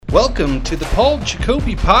Welcome to the Paul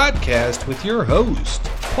Jacoby Podcast with your host,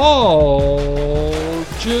 Paul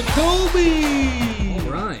Jacoby.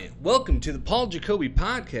 All right. Welcome to the Paul Jacoby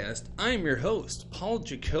Podcast. I am your host, Paul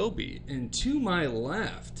Jacoby, and to my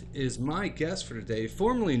left is my guest for today,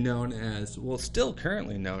 formerly known as, well, still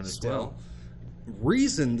currently known as well,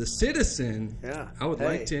 Reason the Citizen. Yeah. I would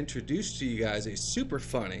like to introduce to you guys a super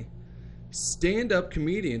funny stand-up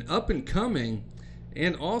comedian, up and coming,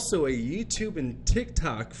 and also a YouTube and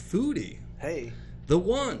TikTok foodie. Hey. The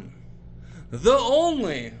one, the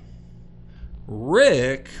only,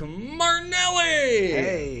 Rick Martinelli.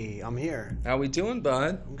 Hey, I'm here. How we doing,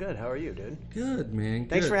 bud? I'm good. How are you, dude? Good, man.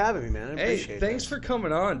 Thanks good. for having me, man. I appreciate it. Hey, thanks for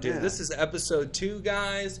coming on, dude. Yeah. This is episode 2,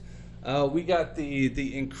 guys. We got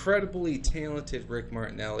the incredibly talented Rick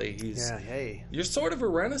Martinelli. You're sort of a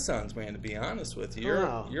renaissance man, to be honest with you.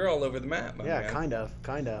 You're all over the map, my man.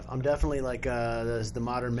 Kind of. I'm definitely like the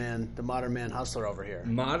modern man hustler over here.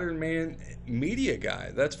 Modern man media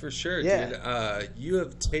guy, that's for sure, yeah. dude. You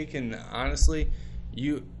have taken, honestly,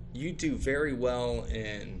 you do very well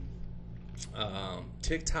in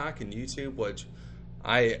TikTok and YouTube, which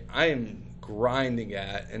I am grinding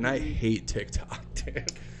at, and I hate TikTok,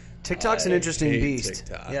 dude. TikTok's an interesting beast.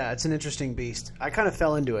 TikTok. Yeah, it's an interesting beast. I kind of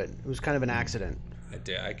fell into it. It was kind of an accident.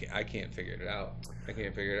 I can't figure it out.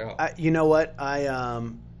 You know what?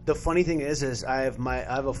 The funny thing is I have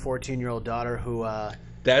a 14-year-old daughter who.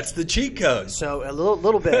 That's the cheat code. So a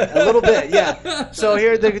little bit, yeah. So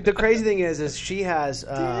here, the crazy thing is she has.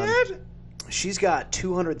 She's got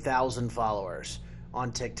 200,000 followers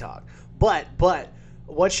on TikTok, but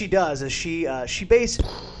what she does is she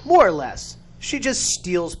more or less. She just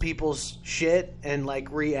steals people's shit and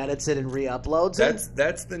like re-edits it and re-uploads it.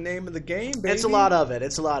 That's the name of the game, baby. It's a lot of it.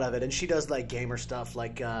 And she does like gamer stuff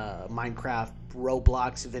like Minecraft,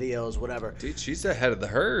 Roblox videos, whatever. Dude, she's ahead of the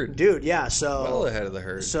herd. Dude, yeah. So well ahead of the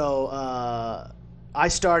herd. So I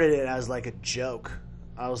started it as like a joke.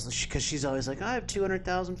 Because she's always like, I have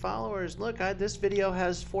 200,000 followers. Look, this video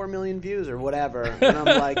has 4 million views or whatever. And I'm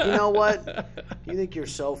like, you know what? You think you're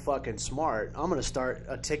so fucking smart. I'm going to start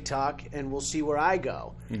a TikTok and we'll see where I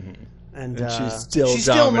go. Mm-hmm. And she's still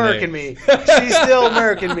murking me. She's still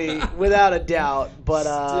murking me without a doubt. But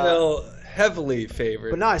still heavily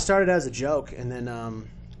favored. But no, I started as a joke. And then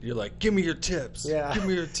you're like, give me your tips. Yeah. Give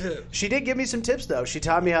me your tips. She did give me some tips, though. She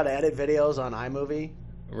taught me how to edit videos on iMovie.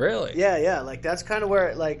 Really? Yeah. Like that's kind of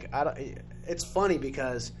where it's funny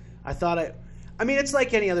because I thought it's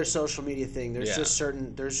like any other social media thing. There's just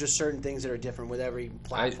certain things that are different with every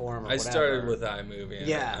platform. I started with iMovie.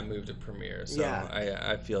 And I moved to Premiere, so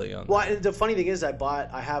I feel you on that. Well, the funny thing is,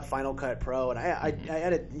 I have Final Cut Pro, and I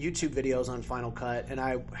edit YouTube videos on Final Cut, and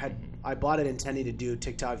I bought it intending to do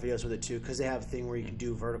TikTok videos with it too, because they have a thing where you can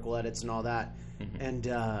do vertical edits and all that, and.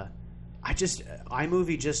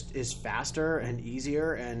 iMovie just is faster and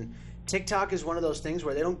easier, and TikTok is one of those things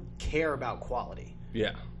where they don't care about quality.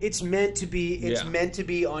 Yeah. It's meant to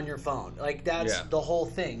be on your phone. Like that's the whole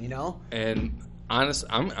thing, you know? And honest,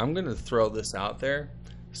 I'm going to throw this out there.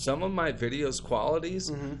 Some of my videos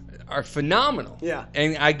qualities are phenomenal. Yeah.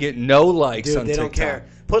 And I get no likes on they TikTok. Don't care.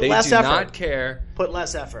 Put they less do effort. not care. Put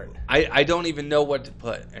less effort. I don't even know what to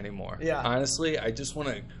put anymore. Yeah. Honestly, I just want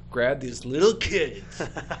to grab these little kids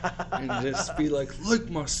and just be like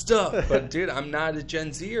my stuff. But dude, I'm not a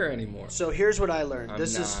Gen Zer anymore. So here's what I learned.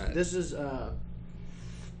 This is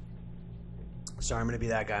sorry, I'm going to be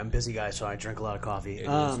that guy. I'm a busy guy, so I drink a lot of coffee. It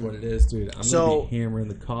is what it is, dude. I'm going to be hammering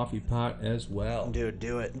the coffee pot as well. Dude,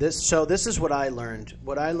 do it. This is what I learned.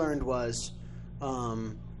 What I learned was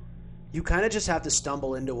you kind of just have to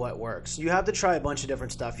stumble into what works. You have to try a bunch of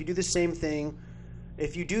different stuff. You do the same thing.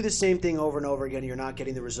 If you do the same thing over and over again and you're not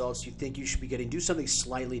getting the results you think you should be getting, do something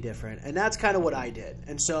slightly different. And that's kind of what I did.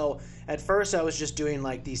 And so at first I was just doing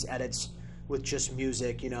like these edits with just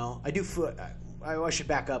music, you know. I do food. I should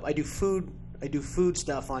back up. I do food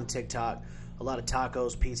stuff on TikTok, a lot of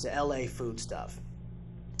tacos, pizza, LA food stuff.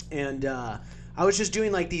 And I was just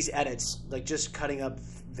doing like these edits, like just cutting up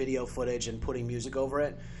video footage and putting music over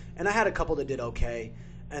it. And I had a couple that did okay.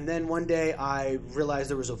 And then one day I realized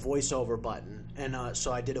there was a voiceover button. And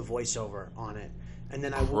so I did a voiceover on it. And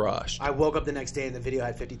then I woke up the next day and the video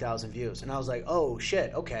had 50,000 views. And I was like, oh,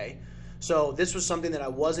 shit, okay. So this was something that I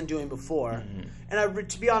wasn't doing before. And I,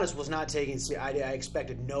 to be honest, was not taking – I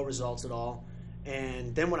expected no results at all.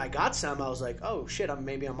 And then when I got some, I was like, oh, shit,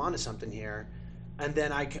 maybe I'm onto something here. And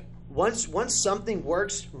then once something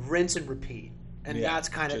works, rinse and repeat. And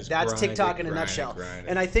that's TikTok in a nutshell.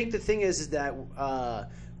 And I think the thing is that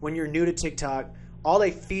when you're new to TikTok, all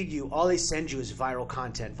they send you is viral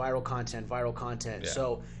content. Yeah.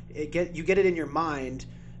 So you get it in your mind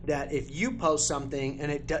that if you post something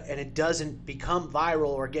and it doesn't become viral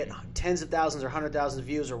or get tens of thousands or 100,000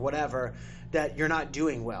 views or whatever, that you're not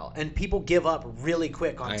doing well, and people give up really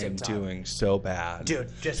quick on TikTok. I am doing so bad,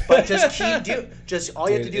 dude. Just keep doing. Just all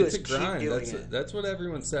you have to do is keep doing it. That's what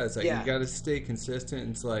everyone says. Like, you got to stay consistent.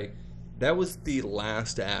 It's like that was the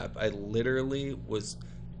last app I literally was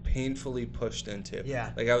painfully pushed into.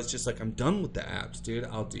 Yeah. Like, I was just like, I'm done with the apps, dude.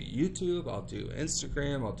 I'll do YouTube, I'll do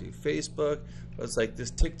Instagram, I'll do Facebook. But it's like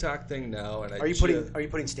this TikTok thing, no. And Are you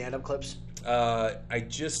putting stand-up clips? I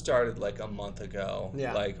just started like a month ago.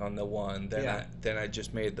 Yeah. Like on the one. Then I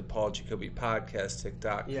just made the Paul Jacoby podcast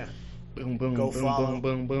TikTok. Yeah. Boom, boom, Go boom, follow. boom,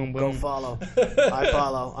 boom, boom, boom. Go follow. I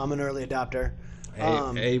follow. I'm an early adopter.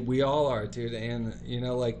 Hey, we all are, dude. And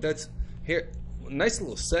like that's here. Nice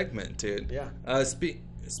little segment, dude. Yeah.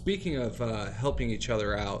 Speaking of helping each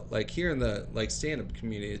other out, like here in the stand-up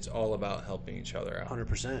community, it's all about helping each other out.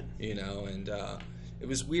 100%. And it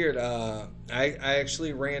was weird. I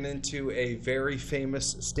actually ran into a very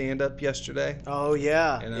famous stand-up yesterday. Oh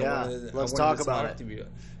yeah, and Let's talk about it.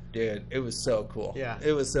 Dude, it was so cool. Yeah.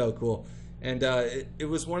 It was so cool. And it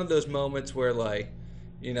was one of those moments where like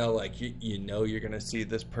you're going to see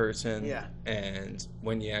this person. Yeah. And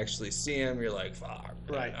when you actually see him, you're like, fuck,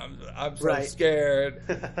 right. I'm so scared.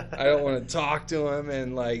 I don't want to talk to him.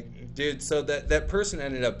 And like, dude, so that person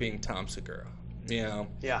ended up being Tom Segura.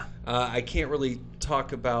 Yeah. I can't really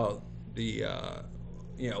talk about the,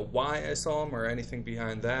 why I saw him or anything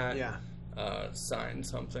behind that. Yeah. Sign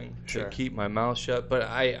something to keep my mouth shut. But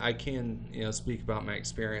I can, speak about my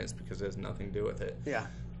experience because it has nothing to do with it. Yeah.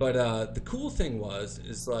 But the cool thing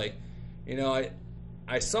is like,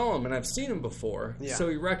 I saw him and I've seen him before. Yeah. So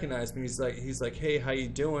he recognized me. He's like, hey, how you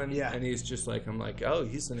doing? Yeah. And he's just like, I'm like, oh,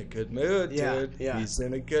 he's in a good mood, dude. Yeah. He's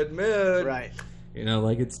in a good mood. Right.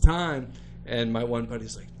 Like it's time. And my one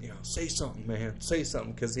buddy's like, say something, man. Say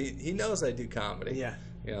something. Because he knows I do comedy. Yeah.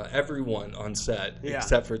 Everyone on set,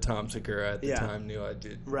 except for Tom Segura at the time, knew I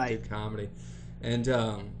did comedy. And,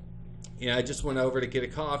 I just went over to get a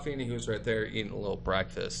coffee, and he was right there eating a little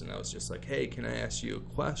breakfast. And I was just like, hey, can I ask you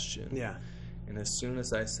a question? Yeah. And as soon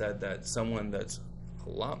as I said that, someone that's a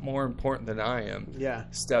lot more important than I am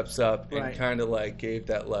steps up and kind of like gave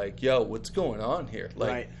that like, yo, what's going on here?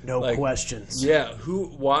 Like, no questions. Yeah,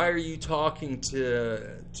 why are you talking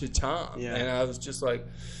to Tom? Yeah. And I was just like,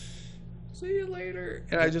 see you later.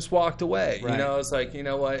 And I just walked away. Right. I was like, you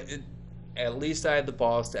know what? At least I had the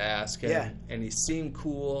balls to ask him. Yeah. And he seemed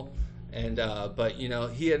cool. And but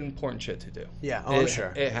he had important shit to do. Yeah,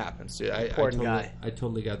 sure. It happens, dude. I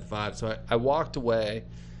totally got the vibe. So I walked away,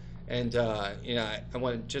 and I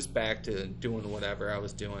went just back to doing whatever I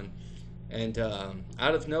was doing, and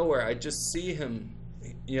out of nowhere I just see him,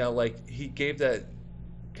 like he gave that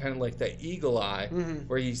kind of like that eagle eye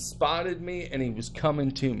where he spotted me and he was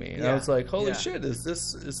coming to me, and I was like, holy shit, is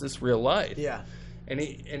this real life? Yeah. And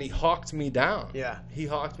he hawked me down. Yeah. He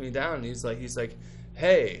hawked me down. And he's like,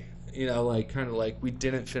 hey. Like kind of like we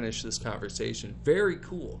didn't finish this conversation. Very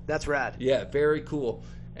cool. That's rad. Yeah, very cool.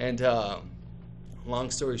 And long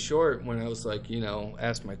story short, when I was like,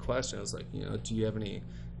 asked my question, I was like, do you have any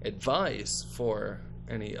advice for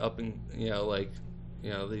any up and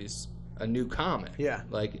these a new comic? Yeah.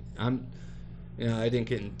 Like I didn't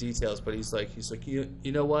get in details, but he's like, you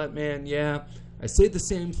know what, man? Yeah, I say the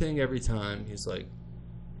same thing every time. He's like,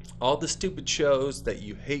 all the stupid shows that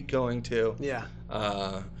you hate going to. Yeah.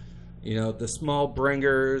 The small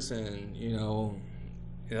bringers and,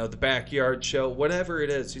 the backyard show, whatever it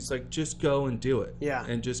is. He's like, just go and do it. Yeah.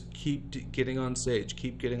 And just keep getting on stage.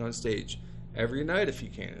 Keep getting on stage every night if you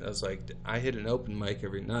can. I was like, I hit an open mic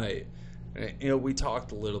every night. And, we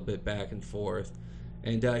talked a little bit back and forth.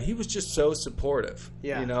 And he was just so supportive.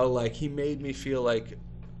 Yeah. Like he made me feel like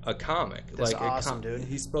a comic. That's like awesome, dude.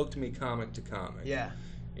 He spoke to me comic to comic. Yeah.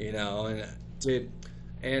 And dude...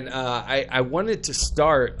 And I wanted to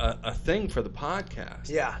start a thing for the podcast.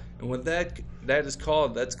 Yeah. And what that is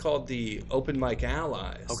called, that's called the Open Mic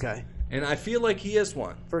Allies. Okay. And I feel like he is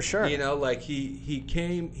one. For sure. Like he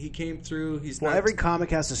came through. Every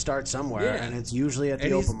comic has to start somewhere, and it's usually at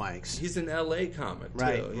the open mics. He's an LA comic too.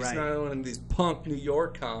 Right. He's not one of these punk New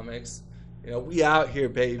York comics. We out here,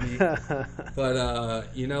 baby. But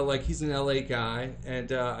like he's an LA guy,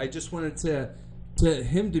 and I just wanted to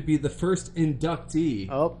him to be the first inductee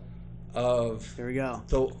of here we go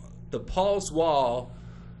the Paul's Wall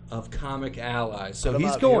of Comic Allies. So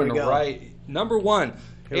he's up. going right number one.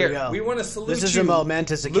 Here we want to salute you. This is a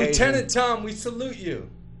momentous occasion. Lieutenant Tom, we salute you.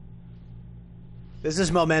 This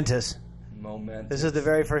is momentous. This is the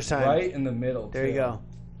very first time. Right in the middle. There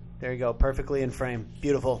you go. Perfectly in frame.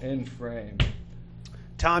 Beautiful. In frame.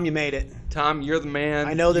 Tom, you made it. Tom, you're the man.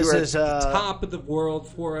 I know this you are is the top of the world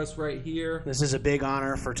for us right here. This is a big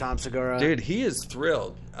honor for Tom Segura. Dude, he is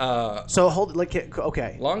thrilled. So hold,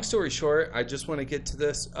 okay. Long story short, I just want to get to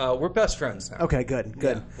this. We're best friends now. Okay, good.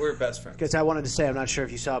 Yeah, we're best friends. Because I wanted to say, I'm not sure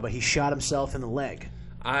if you saw, but he shot himself in the leg.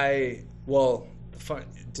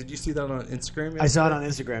 Did you see that on Instagram? I saw it on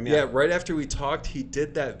Instagram, yeah. Yeah, right after we talked, he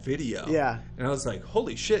did that video. Yeah. And I was like,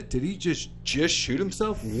 holy shit, did he just shoot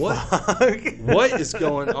himself? What? What is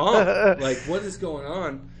going on? Like, what is going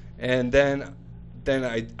on? And then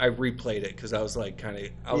I replayed it because I was like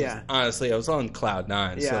honestly, I was on cloud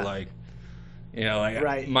nine. Yeah. So like,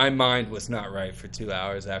 right. My mind was not right for 2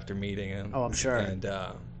 hours after meeting him. Oh, I'm sure. And,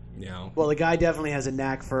 Well, the guy definitely has a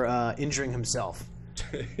knack for injuring himself.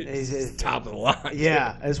 He's top of the line.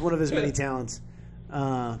 Yeah, as one of his many talents.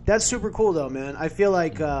 That's super cool, though, man. I feel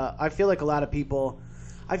like a lot of people.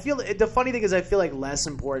 The funny thing is, I feel like less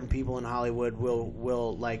important people in Hollywood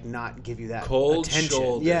will like not give you that cold attention.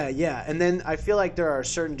 Shoulder. Yeah, and then I feel like there are a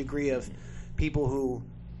certain degree of people who,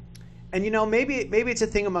 and maybe it's a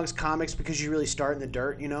thing amongst comics because you really start in the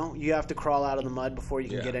dirt. You have to crawl out of the mud before you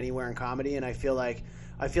can get anywhere in comedy, and I feel like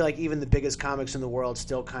even the biggest comics in the world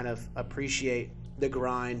still kind of appreciate the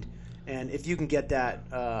grind, and if you can get that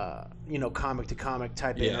comic to comic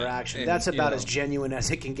type of interaction, that's about as genuine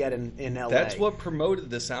as it can get in LA. That's what promoted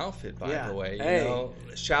this outfit, by the way.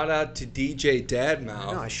 Shout out to DJ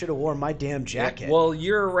Dadmouth. No, I should have worn my damn jacket. Yeah, well,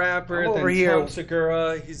 you're a rapper. I'm over then here. Tom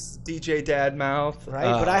Segura, he's DJ Dadmouth.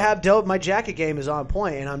 Right, but I have dope. My jacket game is on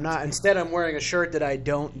point, and I'm not. Instead, I'm wearing a shirt that I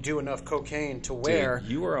don't do enough cocaine to wear.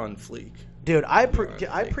 Dude, you are on fleek. Dude, I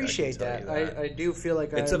appreciate that. I do feel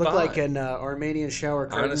like I look like an Armenian shower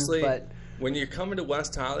curtain. Honestly, but when you're coming to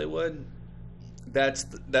West Hollywood, that's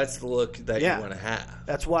the look that you want to have.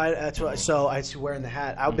 That's why. So I was wearing the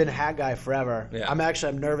hat. I've been a hat guy forever. Yeah.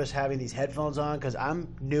 I'm nervous having these headphones on because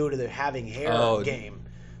I'm new to the having hair game.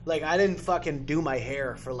 Like, I didn't fucking do my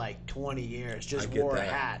hair for like 20 years. Just wore a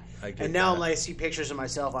hat. And now I'm like, I see pictures of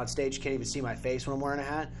myself on stage. Can't even see my face when I'm wearing a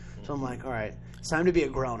hat. So I'm like, all right. It's time to be a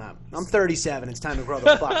grown-up. I'm 37. It's time to grow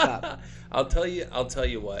the fuck up. I'll tell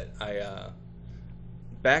you what.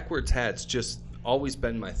 Backwards hats just always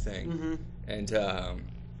been my thing. Mm-hmm. And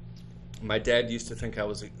my dad used to think I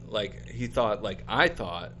was he thought I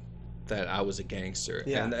thought that I was a gangster.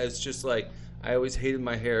 Yeah. And it's just like I always hated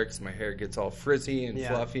my hair because my hair gets all frizzy and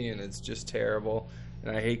fluffy and it's just terrible.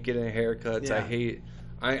 And I hate getting haircuts. Yeah.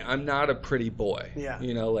 I'm not a pretty boy. Yeah.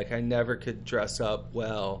 I never could dress up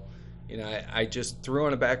well. I just threw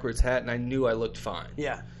on a backwards hat and I knew I looked fine.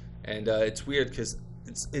 Yeah. And it's weird because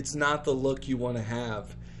it's not the look you want to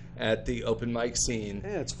have at the open mic scene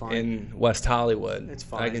it's fine. in West Hollywood. It's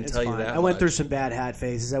fine. I can tell you that I went through some bad hat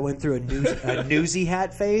phases. I went through a newsy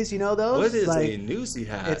hat phase. You know those? What is a newsy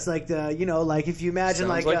hat? It's like like if you imagine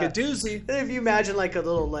Sounds like a doozy. If you imagine like a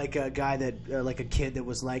little a guy that like a kid that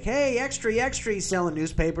was like, hey, extra, selling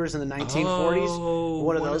newspapers in the 1940s. Oh,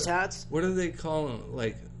 what are those hats? What do they call them?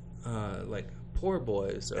 Like poor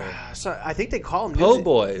boys or so I think they call them po'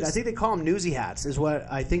 boys. I think they call them newsy hats is what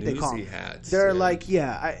I think they call them. Newsy hats. They're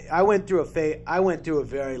I went through a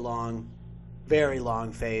very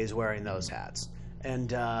long phase wearing those hats.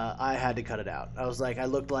 And I had to cut it out. I was like, I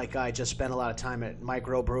looked like I just spent a lot of time at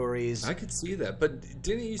microbreweries. I could see that, but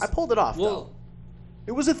didn't you? I pulled it off though.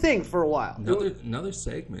 It was a thing for a while. Another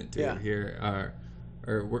segment, dude. Here,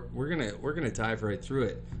 we're gonna dive right through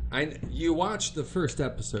it. You watched the first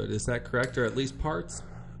episode, is that correct, or at least parts?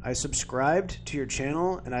 I subscribed to your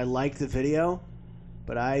channel and I liked the video,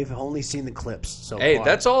 but I've only seen the clips so far. Hey,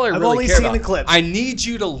 that's all I've really care about. I've only seen the clips. I need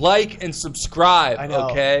you to like and subscribe. I know.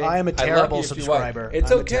 Okay, I am a terrible subscriber.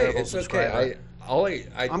 It's okay. It's okay.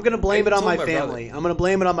 I'm going to blame it on my family. I'm going to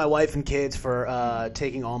blame it on my wife and kids for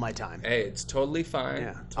taking all my time. Hey, it's totally fine.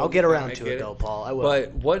 Yeah. I'll get around to it, though, Paul. I will.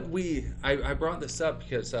 But I brought this up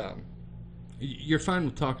because you're fine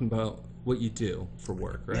with talking about what you do for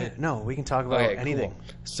work, right? Yeah, no, we can talk about anything.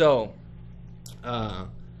 Cool.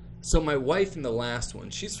 So my wife in the last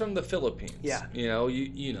one, she's from the Philippines. Yeah.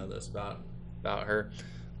 You know this about her.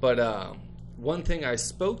 But one thing I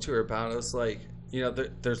spoke to her about, I was like,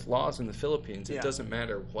 there's laws in the Philippines. It doesn't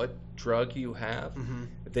matter what drug you have. Mm-hmm.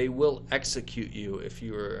 They will execute you if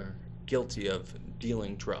you are guilty of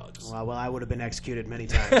dealing drugs. Well, I would have been executed many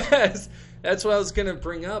times. That's what I was going to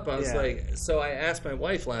bring up. I was like, so I asked my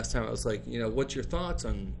wife last time, I was like, what's your thoughts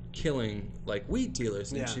on killing, like, weed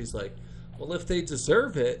dealers? And she's like, well, if they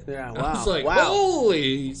deserve it. Yeah, wow. I was like, wow.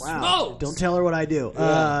 holy smokes. Don't tell her what I do.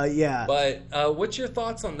 Yeah. But what's your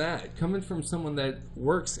thoughts on that? Coming from someone that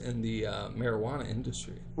works in the marijuana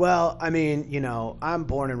industry. Well, I mean, I'm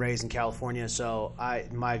born and raised in California, so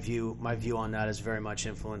my view on that is very much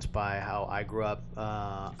influenced by how I grew up.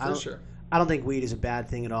 For sure. I don't think weed is a bad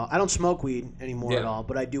thing at all. I don't smoke weed anymore at all,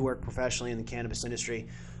 but I do work professionally in the cannabis industry.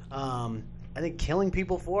 I think killing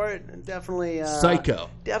people for it, definitely psycho.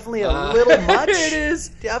 Definitely a little much. It is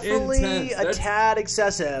definitely a tad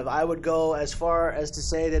excessive. I would go as far as to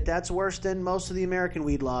say that that's worse than most of the American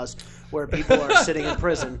weed laws, where people are sitting in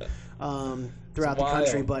prison throughout the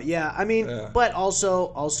country. But yeah, I mean, but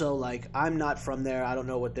also like I'm not from there. I don't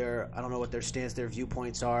know what their stance, their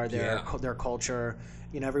viewpoints are, their culture.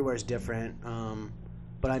 Everywhere's different.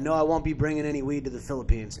 But I know I won't be bringing any weed to the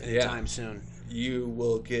Philippines anytime soon. You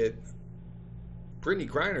will get. Brittany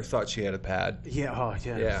Griner thought she had a pad. Yeah. Oh,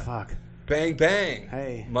 yeah. Fuck. Bang, bang.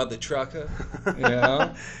 Hey. Mother trucker.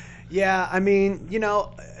 Yeah. I mean,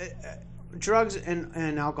 drugs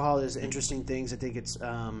and alcohol is interesting things. I think it's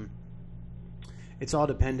all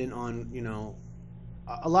dependent on,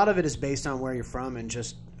 a lot of it is based on where you're from and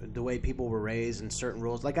just the way people were raised and certain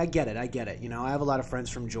rules. Like, I get it. I have a lot of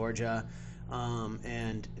friends from Georgia,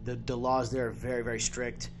 and the laws there are very, very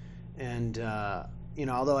strict. And,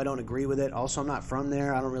 although I don't agree with it, also I'm not from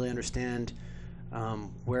there. I don't really understand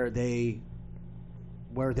where their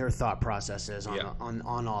thought process is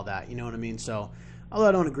on all that. You know what I mean? So, although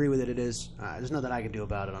I don't agree with it, there's nothing I can do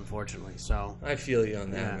about it, unfortunately. So I feel you on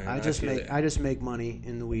that, man. I just make money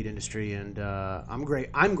in the weed industry, and I'm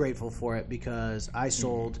grateful for it because I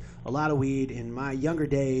sold a lot of weed in my younger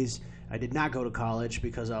days. I did not go to college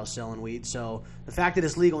because I was selling weed. So the fact that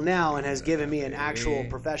it's legal now and has given me an actual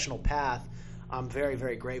professional path, I'm very,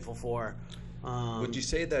 very grateful for. Would you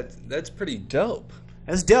say that's pretty dope?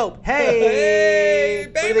 That's dope. Hey,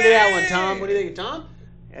 baby! What do you think of that one, Tom? What do you think of Tom?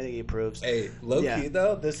 I think he approves. Hey, low-key,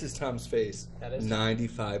 though, this is Tom's face. That is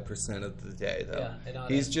 95% of the day, though. Yeah,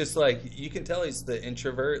 he's just like, you can tell he's the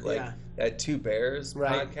introvert, like that Two Bears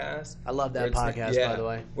podcast. I love that podcast, by the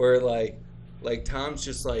way. Where, like Tom's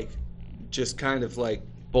just kind of like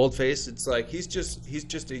bold-faced. It's like he's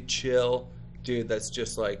just a chill dude that's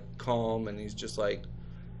just like calm, and he's just like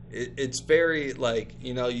it's very like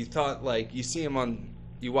you thought like you see him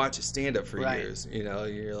you watch a stand-up for years,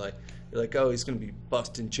 you're like, oh, he's gonna be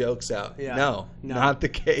busting jokes out. No, not the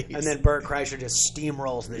case. And then Bert Kreischer just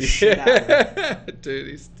steamrolls the shit out of it.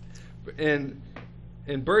 Dude, in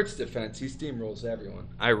Bert's defense, he steamrolls everyone.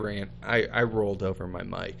 I rolled over my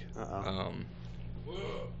mic.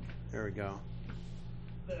 There we go.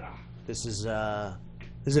 This is a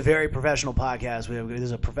very professional podcast. This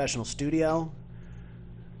is a professional studio.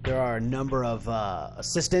 There are a number of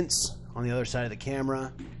assistants on the other side of the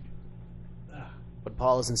camera. But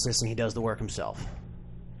Paul is insisting he does the work himself.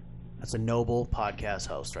 That's a noble podcast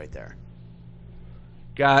host right there.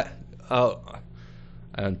 I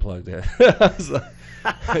unplugged it.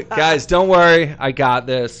 Guys, don't worry. I got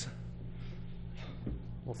this.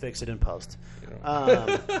 We'll fix it in post.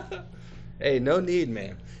 Hey, no need,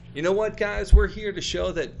 man. You know what, guys? We're here to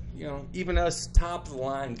show that, even us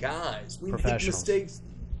top-of-the-line guys, we make mistakes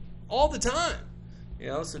all the time.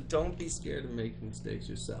 So don't be scared of making mistakes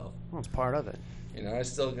yourself. Well, it's part of it.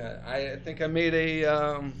 I think I made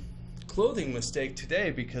a clothing mistake today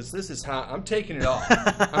because this is hot. I'm taking it off.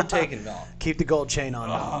 Keep the gold chain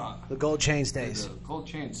on. The gold chain stays. The gold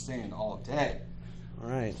chain's staying all day. All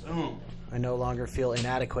right. I no longer feel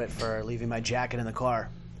inadequate for leaving my jacket in the car.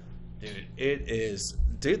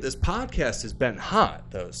 Dude, this podcast has been hot,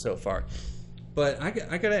 though, so far. But I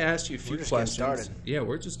got to ask you a few questions. Getting started. Yeah,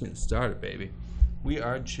 we're just getting started, baby. We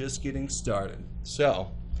are just getting started.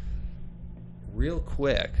 So, real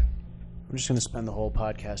quick. I'm just going to spend the whole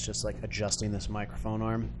podcast just like adjusting this microphone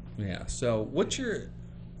arm. Yeah. So,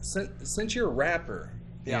 since you're a rapper,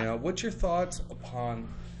 what's your thoughts upon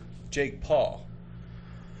Jake Paul?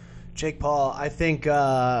 Jake Paul, I think,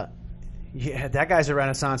 that guy's a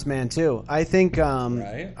Renaissance man too. I think,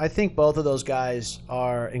 I think both of those guys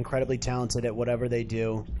are incredibly talented at whatever they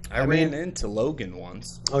do. I ran into Logan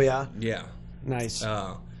once. Oh yeah. Yeah. Nice.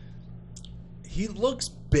 He looks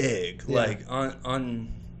big, like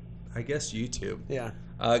on, I guess YouTube. Yeah.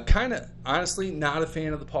 Kind of, honestly, not a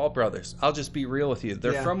fan of the Paul brothers. I'll just be real with you.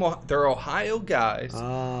 They're Ohio guys.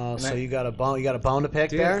 Oh, so you got a bone to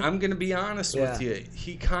pick there? I'm gonna be honest with you.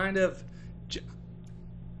 He kind of.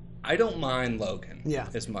 I don't mind Logan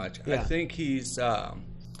as much. Yeah. I think he's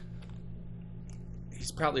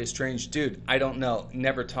probably a strange dude. I don't know.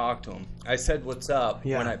 Never talked to him. I said what's up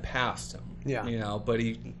when I passed him. Yeah. But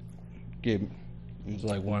he gave It was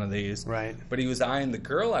like one of these. Right. But he was eyeing the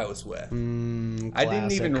girl I was with. I didn't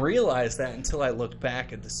Classic. even realize that until I looked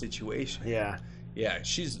back at the situation. Yeah. Yeah,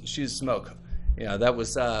 she's a smoke. That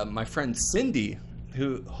was my friend Cindy,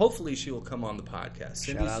 who hopefully she will come on the podcast.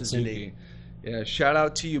 Shout out, Cindy. Yeah, shout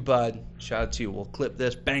out to you, bud. Shout out to you. We'll clip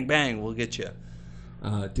this. Bang, bang. We'll get you.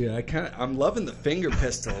 Dude, I'm loving the finger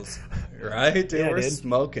pistols, right? Dude, Yeah, we're dude.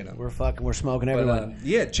 smoking them. We're smoking everyone.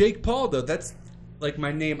 Yeah, Jake Paul, though, that's like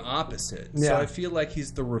my name opposite. Yeah. So I feel like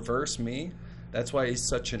he's the reverse me. That's why he's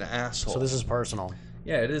such an asshole. So this is personal.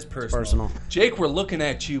 Yeah, it is personal. Jake, we're looking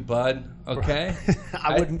at you, bud. Okay?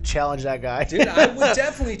 I wouldn't challenge that guy. Dude, I would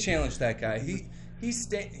definitely challenge that guy. He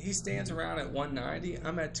stands around at 190.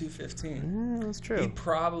 I'm at 215. Yeah, that's true. He'd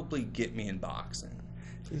probably get me in boxing.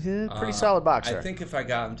 He's a pretty solid boxer. I think if I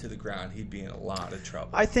got him to the ground, he'd be in a lot of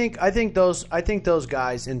trouble. I think those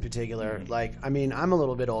guys in particular, like, I mean, I'm a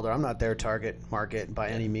little bit older. I'm not their target market by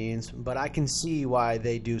any means, but I can see why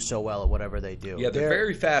they do so well at whatever they do. Yeah, they're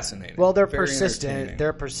very fascinating. Well, they're very persistent.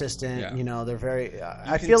 They're persistent. Yeah. They're very. You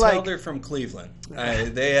I can feel tell like they're from Cleveland.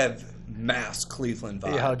 They have mass Cleveland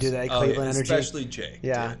vibes. Yeah, do they? Cleveland energy, especially Jake.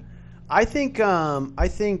 Yeah, dude. I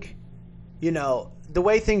think the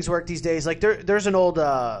way things work these days, like there's an old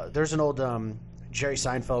Jerry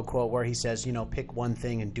Seinfeld quote where he says, pick one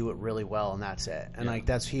thing and do it really well, and that's it. And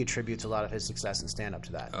he attributes a lot of his success in stand up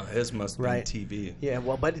to that. Oh, his must be TV. Yeah,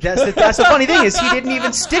 well, but that's the funny thing is he didn't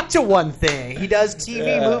even stick to one thing. He does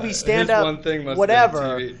TV, movie, stand up, one thing must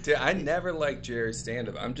whatever. Be TV. Dude, I never liked Jerry's stand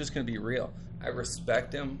up. I'm just gonna be real. I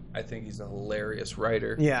respect him. I think he's a hilarious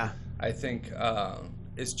writer. Yeah. I think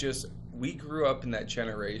it's just we grew up in that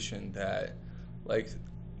generation that, like,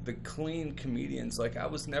 the clean comedians. Like, I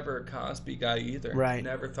was never a Cosby guy either. Right.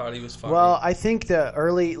 Never thought he was funny. Well, I think the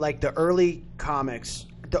early comics,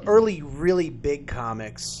 the early really big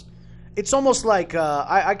comics, it's almost like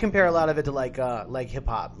I compare a lot of it to like hip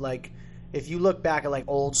hop. Like, if you look back at like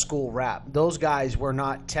old school rap, those guys were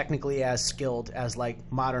not technically as skilled as like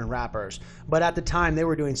modern rappers, but at the time they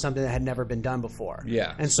were doing something that had never been done before.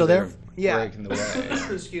 Yeah. And so they're breaking the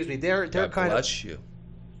way. Excuse me. They're God kind bless you.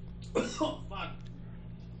 Oh, fuck.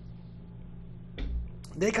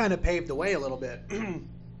 They kind of paved the way a little bit,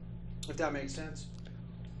 if that makes sense.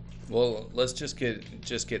 Well, let's just get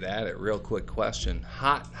at it. Real quick question.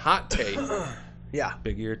 Hot take. Yeah.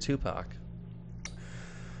 Biggie or Tupac?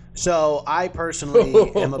 So I personally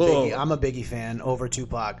am I'm a Biggie fan over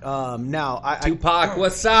Tupac. Now Tupac,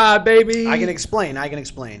 what's up, baby? I can explain.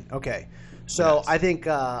 Okay. So yes. I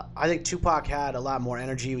think Tupac had a lot more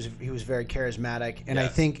energy. He was very charismatic, and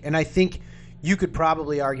yes. I think you could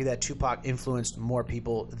probably argue that Tupac influenced more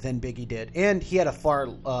people than Biggie did, and he had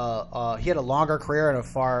a longer career and a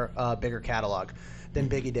far bigger catalog than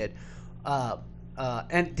Biggie did,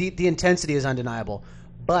 and the intensity is undeniable.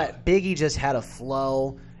 But Biggie just had a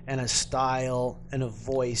flow and a style and a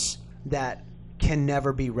voice that can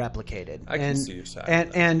never be replicated. I can see your side.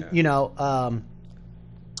 And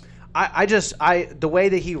the way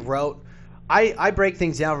that he wrote, I break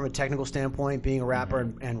things down from a technical standpoint, being a rapper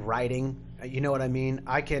and writing. You know what I mean?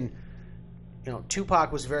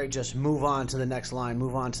 Tupac was very just move on to the next line,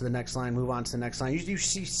 move on to the next line, move on to the next line. You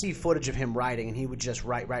see footage of him writing, and he would just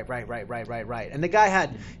write. And the guy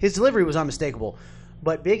his delivery was unmistakable.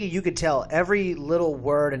 But Biggie, you could tell every little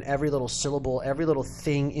word and every little syllable, every little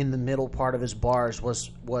thing in the middle part of his bars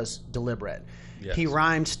was deliberate. Yes. He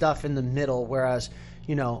rhymed stuff in the middle, whereas,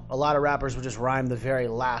 a lot of rappers would just rhyme the very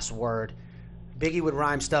last word. Biggie would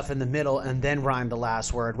rhyme stuff in the middle and then rhyme the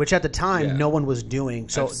last word, which at the time no one was doing.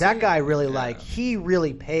 So that guy really he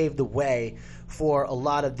really paved the way for a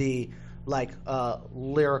lot of the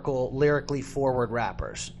lyrically forward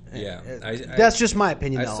rappers. Yeah, that's just my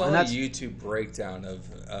opinion. I saw a YouTube breakdown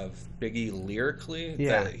of Biggie lyrically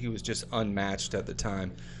that he was just unmatched at the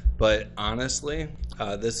time. But honestly,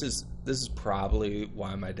 this is probably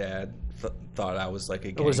why my dad thought I was like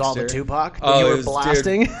a gangster. It was all the Tupac that you were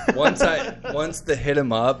blasting. Dude, once the Hit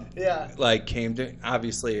 'Em Up came to,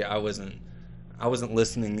 obviously I wasn't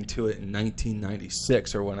listening to it in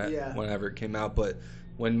 1996 or whenever it came out. But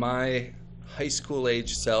when my high school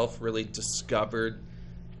age self really discovered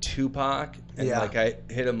Tupac and I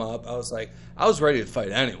Hit 'Em Up, I was ready to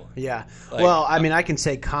fight anyone. Yeah. Well, I mean, I can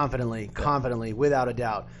say confidently, without a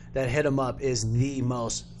doubt, that Hit 'Em Up is the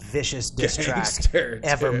most vicious diss track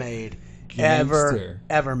ever made.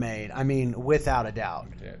 Ever made. I mean, without a doubt.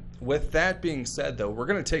 Yeah. With that being said, though, we're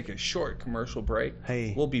going to take a short commercial break.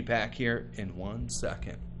 Hey. We'll be back here in 1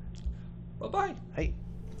 second. Bye-bye. Hey.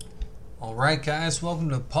 All right, guys. Welcome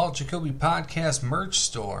to the Paul Jacoby Podcast merch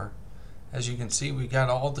store. As you can see, we got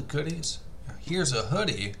all the goodies. Here's a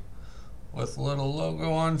hoodie. with a little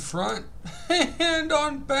logo on front and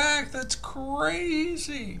on back. That's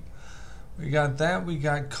crazy. We got that. We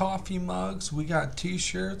got coffee mugs. We got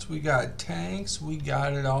t-shirts. We got tanks. We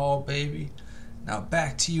got it all, baby. Now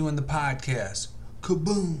back to you in the podcast.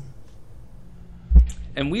 Kaboom.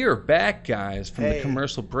 And we are back, guys, from the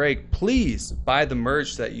commercial break. Please buy the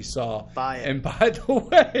merch that you saw. Buy it. And by the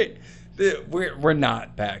way, we're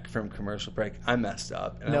not back from commercial break. I messed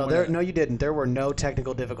up. And No, you didn't. There were no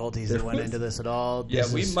technical difficulties that went into this at all.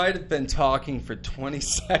 We might have been talking for 20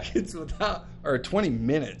 seconds or 20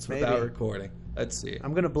 minutes without recording. Let's see.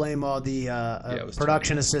 I'm going to blame all the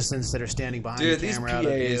production assistants that are standing behind the camera out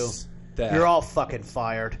of you. You're all fucking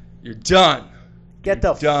fired. You're done. Get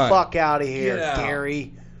the fuck out of here,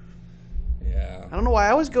 Gary. Yeah. I don't know why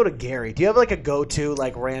I always go to Gary. Do you have like a go-to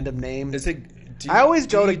like random name? I always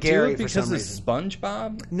go to Gary for some reason. Because of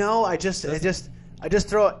SpongeBob? No, I just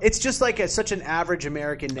throw. It's just like such an average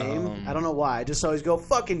American name. I don't know why. I just always go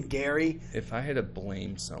fucking Gary. If I had to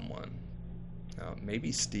blame someone,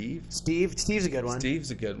 maybe Steve. Steve's a good one. Steve's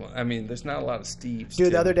a good one. I mean, there's not a lot of Steves.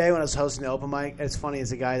 Dude, the other day when I was hosting the open mic, it's funny.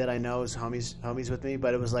 It's a guy that I know is homies with me,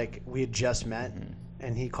 but it was like we had just met,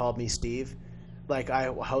 and he called me Steve. Like I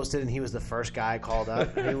hosted, and he was the first guy I called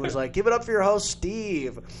up, and he was like, "Give it up for your host,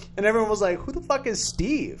 Steve," and everyone was like, "Who the fuck is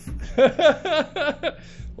Steve?"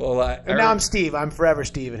 Well, now I'm Steve. I'm forever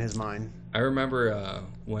Steve in his mind. I remember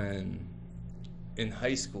when in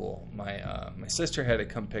high school, my sister had to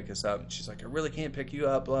come pick us up, and she's like, "I really can't pick you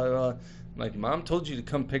up." Blah blah. Blah. I'm like, "Mom told you to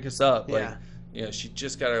come pick us up." Yeah. Like, she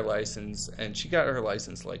just got her license, and she got her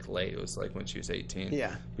license like late. It was like when she was 18.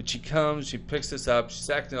 Yeah. But she comes, she picks us up, she's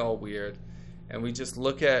acting all weird. And we just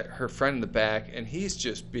look at her friend in the back, and he's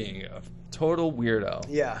just being a total weirdo.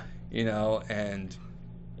 Yeah. And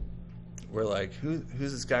we're like, who's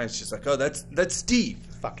this guy? And she's like, oh, that's Steve.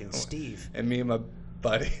 Fucking Steve. And me and my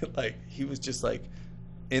buddy, like, he was just like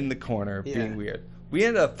in the corner being weird. We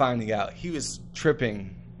ended up finding out he was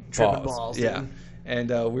tripping balls. Yeah. Dude. And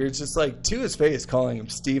we were just like to his face calling him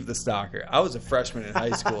Steve the Stalker. I was a freshman in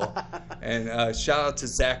high school. And shout out to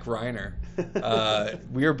Zach Reiner.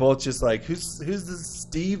 We were both just like, who's this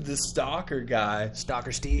Steve the Stalker guy?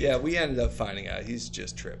 Stalker Steve? Yeah, we ended up finding out he's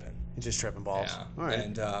just tripping. He's just tripping balls. Yeah. All right.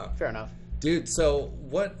 And, fair enough. Dude, so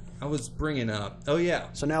what I was bringing up. Oh, yeah.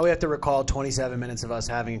 So now we have to recall 27 minutes of us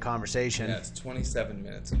having a conversation. Yeah, it's 27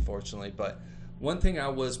 minutes, unfortunately. But one thing I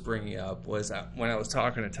was bringing up was when I was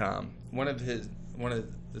talking to Tom, one of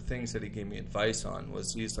the things that he gave me advice on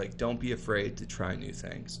was he's like, don't be afraid to try new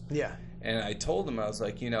things. Yeah. And I told him, I was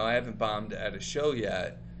like, I haven't bombed at a show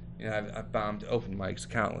yet. I've bombed open mics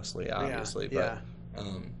countlessly, obviously. But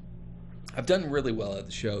I've done really well at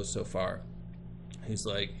the shows so far. He's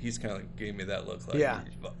kind of gave me that look like,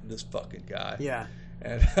 this fucking guy. Yeah.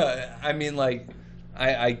 And I mean, like,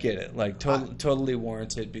 I get it. Like, totally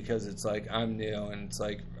warranted because it's like I'm new and it's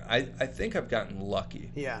like I think I've gotten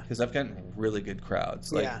lucky. Yeah. Because I've gotten really good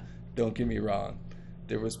crowds. Like, don't get me wrong.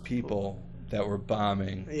 There was people that were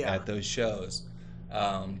bombing at those shows.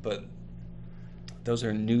 But those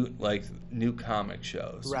are new comic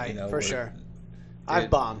shows. Right, for sure. I have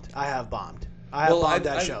bombed. I have bombed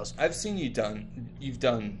at shows. I've seen you've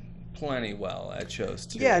done plenty well at shows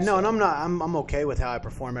too. Yeah, no, so. And I'm okay with how I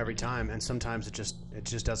perform every time, and sometimes it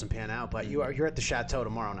just doesn't pan out. But you're at the Chateau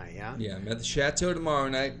tomorrow night, yeah? Yeah, I'm at the Chateau tomorrow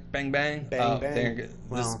night. Bang bang. Bang bang.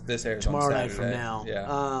 This airs tomorrow on night Saturday. from now.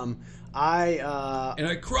 Yeah. And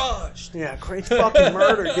I crushed. Yeah, great fucking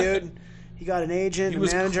murder, dude. He got an agent, he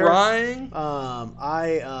was manager. Crying.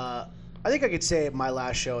 I think I could say my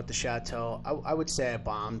last show at the Chateau, I would say I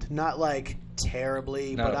bombed. Not like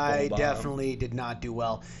terribly, but I definitely did not do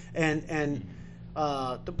well. And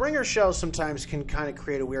the bringer shows sometimes can kind of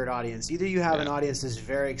create a weird audience. Either you have an audience that's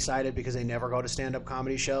very excited because they never go to stand-up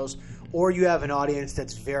comedy shows, or you have an audience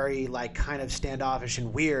that's very like kind of standoffish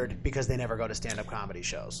and weird because they never go to stand-up comedy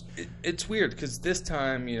shows. It's weird because this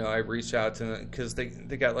time, I reached out to them because they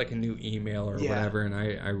got like a new email or whatever, and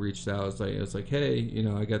I reached out. I was like, hey,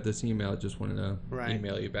 I got this email. I just wanted to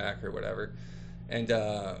email you back or whatever. And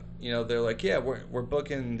they're like, yeah, we're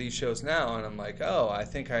booking these shows now, and I'm like, oh, I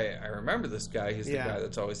think I remember this guy. He's the guy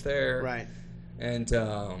that's always there, right? And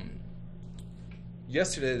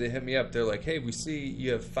yesterday they hit me up. They're like, hey, we see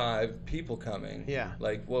you have 5 people coming. Yeah.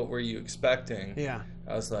 Like, what were you expecting? Yeah.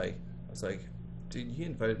 I was like, dude, you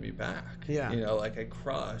invited me back. Yeah. Like I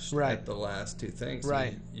crushed at the last 2 things.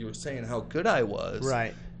 Right. You were saying how good I was.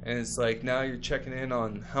 Right. And it's like now you're checking in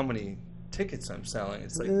on how many tickets I'm selling.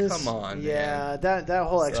 It's like, come on, man. That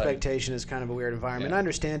whole expectation is kind of a weird environment. Yeah. I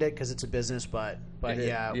understand it because it's a business, but when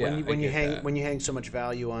you hang so much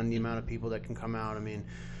value on the amount of people that can come out, I mean,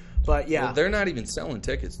 But yeah, well, they're not even selling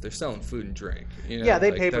tickets; they're selling food and drink. You know? Yeah,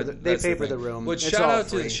 they like, pay for the room. But shout out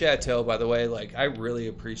to the Chateau, by the way. Like, I really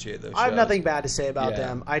appreciate those. I have nothing bad to say about Yeah.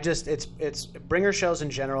 them. I just it's bringer shows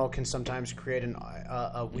in general can sometimes create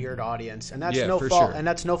a weird audience, and that's no fault. Sure. And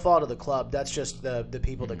that's no fault of the club. That's just the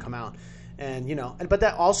people that come out, and but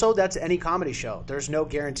that's any comedy show. There's no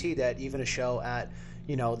guarantee that even a show at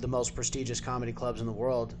the most prestigious comedy clubs in the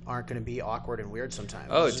world aren't going to be awkward and weird sometimes.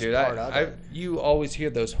 Oh, dude, you always hear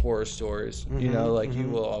those horror stories. You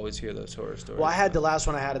will always hear those horror stories. Well, I had the last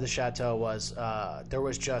one I had at the Chateau was and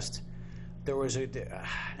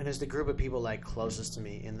there's the group of people like closest to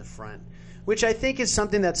me in the front, which I think is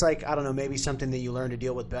something that's like, I don't know, maybe something that you learn to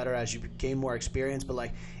deal with better as you gain more experience. But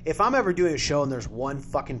like, if I'm ever doing a show and there's one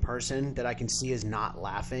fucking person that I can see is not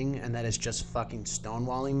laughing and that is just fucking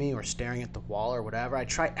stonewalling me or staring at the wall or whatever, I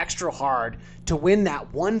try extra hard to win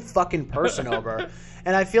that one fucking person over.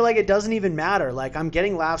 And I feel like it doesn't even matter. Like, I'm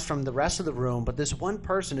getting laughs from the rest of the room, but this one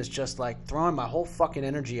person is just like throwing my whole fucking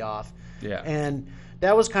energy off. Yeah. And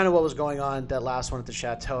that was kind of what was going on that last one at the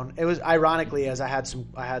Chateau. It was ironically, as I had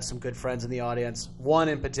some good friends in the audience. One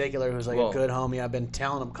in particular who was like a good homie. I've been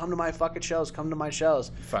telling him, come to my fucking shows, come to my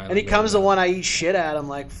shows. And he comes to one I eat shit at. I'm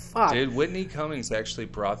like, fuck. Dude, Whitney Cummings actually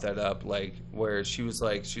brought that up, like, where she's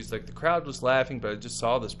like, the crowd was laughing, but I just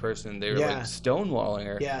saw this person. They were like stonewalling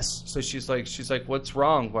her. Yes. So she's like, what's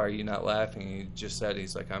wrong? Why are you not laughing? And he just said,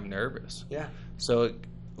 he's like, I'm nervous. Yeah. So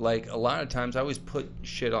like, a lot of times I always put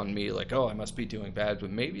shit on me, like, oh, I must be doing bad, but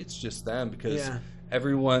maybe it's just them, because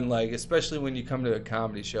everyone, like, especially when you come to a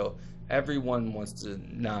comedy show, everyone wants to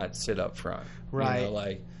not sit up front,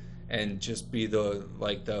 right? And just be the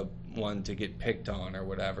one to get picked on or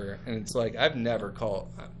whatever. And it's like, I'm not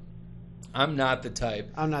the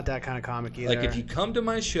type. I'm not that kind of comic either. Like, if you come to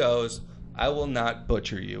my shows, I will not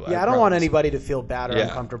butcher you. Yeah, I don't want anybody to feel bad or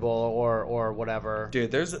uncomfortable or whatever. Dude,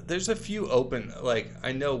 there's a few open, like,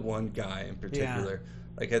 I know one guy in particular,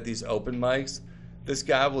 like, at these open mics, this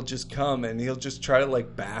guy will just come and he'll just try to,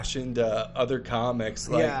 like, bash into other comics.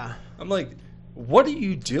 Like, I'm like, what are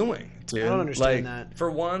you doing, dude? I don't understand that. For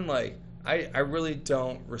one, like, I really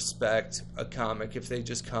don't respect a comic if they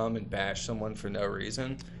just come and bash someone for no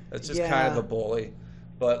reason. That's just kind of a bully.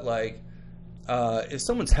 But, like, if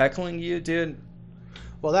someone's heckling you, dude.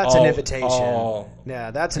 Well, that's an invitation.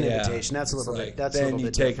 That's an invitation. That's a little bit. That's a little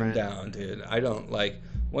bit different. Then you take them down, dude. I don't like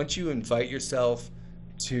once you invite yourself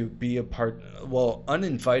to be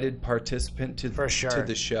uninvited participant to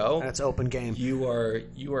the show. That's open game. You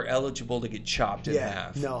are eligible to get chopped in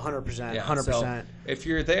half. No, 100%. 100%. So if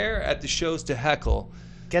you're there at the shows to heckle,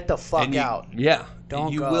 get the fuck out. Yeah.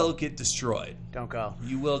 Don't you go. will get destroyed. Don't go.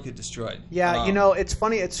 You will get destroyed. Yeah, it's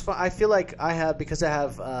funny. I feel like I have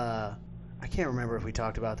I can't remember if we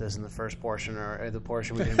talked about this in the first portion or the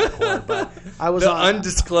portion we didn't record, but I was on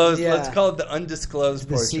undisclosed. Yeah, let's call it the undisclosed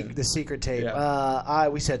portion. The secret tape. Yeah.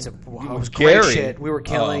 We said it was great shit. We were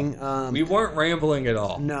killing. We weren't rambling at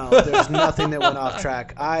all. No, there's nothing that went off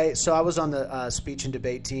track. I was on the speech and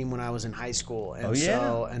debate team when I was in high school,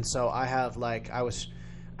 and so I have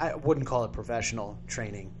I wouldn't call it professional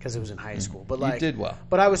training because it was in high school, but you did well.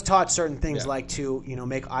 But I was taught certain things like to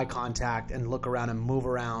make eye contact and look around and move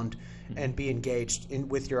around and be engaged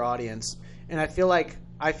with your audience. And I feel like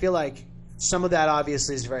some of that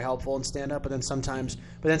obviously is very helpful in stand up, but then sometimes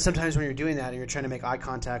when you're doing that and you're trying to make eye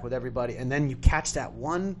contact with everybody, and then you catch that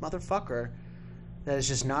one motherfucker that is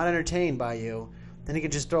just not entertained by you, then he can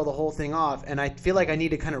just throw the whole thing off. And I feel like I need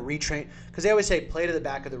to kind of retrain, because they always say play to the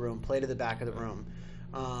back of the room, play to the back of the room.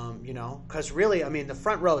 Because really, I mean, the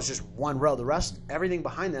front row is just one row. The rest, everything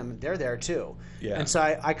behind them, they're there too. Yeah. And so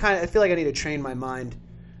I feel like I need to train my mind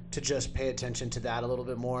to just pay attention to that a little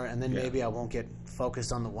bit more, and then maybe I won't get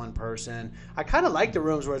focused on the one person. I kind of like the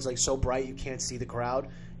rooms where it's like so bright you can't see the crowd.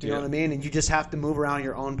 Do you know what I mean? And you just have to move around at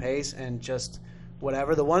your own pace and just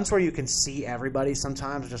whatever. The ones where you can see everybody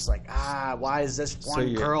sometimes, just like, why is this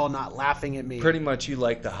one girl not laughing at me? Pretty much you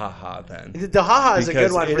like the ha-ha then. The ha-ha is a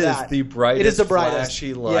good one for that. It is the brightest,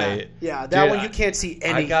 flashy light. Yeah, that one you can't see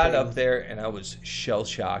anything. I got up there and I was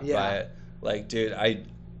shell-shocked by it. Like, dude,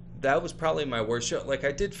 that was probably my worst show. Like,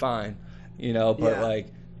 I did fine, but like,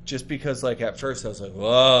 just because like at first I was like,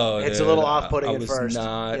 whoa, it's a little off-putting at first. I was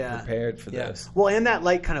not prepared for this. Well, and that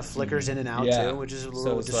light kind of flickers in and out too, which is a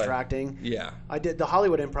little distracting. Like, I did the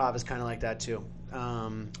Hollywood Improv is kind of like that too.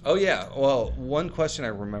 Well, one question I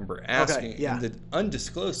remember asking in the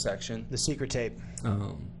undisclosed section, the secret tape.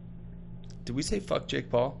 Did we say fuck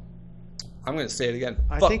Jake Paul? I'm going to say it again.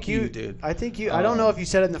 I Fuck think you, dude. I think you. I don't know if you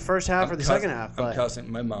said it in the first half or the second half. But I'm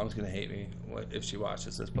cussing. My mom's going to hate me if she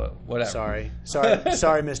watches this, but whatever.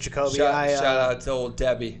 Sorry, Miss Jacoby. Shout out to old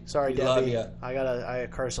Debbie. Sorry, Debbie. Love you. I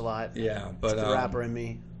curse a lot. Yeah, but it's the rapper in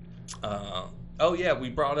me. Oh yeah, we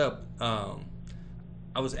brought up.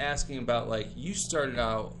 I was asking about like you started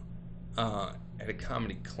out at a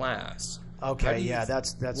comedy class. Okay,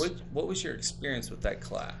 that's. What was your experience with that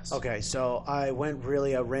class? Okay, so I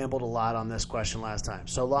rambled a lot on this question last time.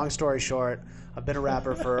 So long story short, I've been a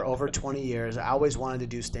rapper for over 20 years. I always wanted to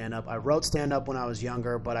do stand-up. I wrote stand-up when I was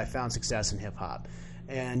younger, but I found success in hip-hop.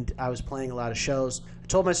 And I was playing a lot of shows. I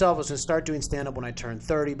told myself I was going to start doing stand-up when I turned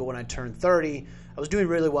 30, but when I turned 30, I was doing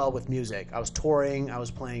really well with music. I was touring. I was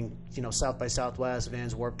playing, South by Southwest,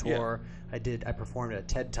 Vans Warped Tour. Yeah. I performed at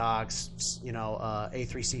TED Talks,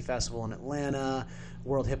 A3C Festival in Atlanta,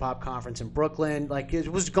 World Hip Hop Conference in Brooklyn. Like, it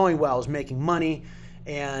was going well. I was making money,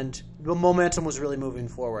 and the momentum was really moving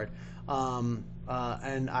forward.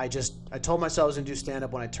 And I told myself I was going to do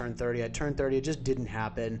stand-up when I turned 30. I turned 30. It just didn't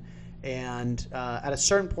happen. And at a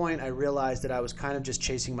certain point, I realized that I was kind of just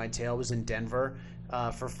chasing my tail. I was in Denver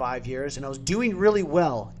for 5 years, and I was doing really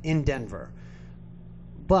well in Denver.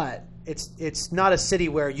 But it's not a city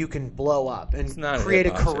where you can blow up and create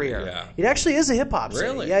a career. City, yeah. It actually is a hip-hop city.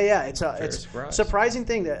 Really? Yeah. It's a surprising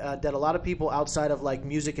thing that a lot of people outside of like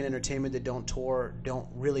music and entertainment that don't tour don't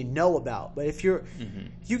really know about. But if you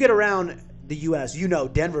get around the U.S.,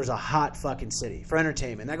 Denver's a hot fucking city for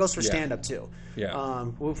entertainment. That goes for stand-up too. Yeah.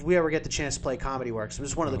 If we ever get the chance to play Comedy Works,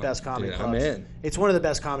 it's one of the best comedy clubs. I'm in. It's one of the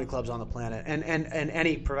best comedy clubs on the planet, and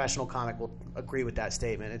any professional comic will agree with that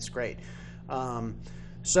statement. It's great.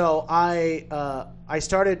 So I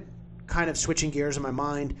started kind of switching gears in my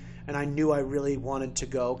mind, and I knew I really wanted to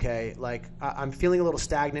go, okay, like I'm feeling a little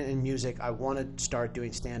stagnant in music. I want to start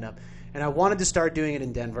doing stand-up, and I wanted to start doing it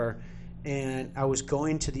in Denver. And I was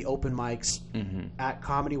going to the open mics at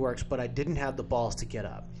Comedy Works, but I didn't have the balls to get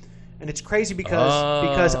up. And it's crazy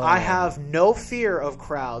because I have no fear of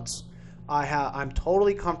crowds. I'm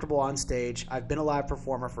totally comfortable on stage. I've been a live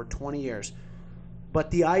performer for 20 years.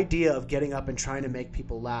 But the idea of getting up and trying to make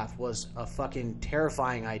people laugh was a fucking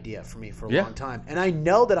terrifying idea for me for a long time. And I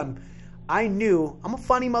know that I'm a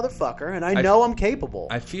funny motherfucker, and I know I'm capable.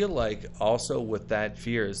 I feel like also with that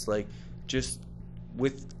fear is like just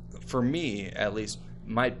with... For me, at least,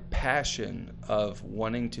 my passion of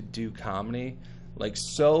wanting to do comedy, like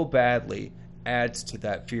so badly, adds to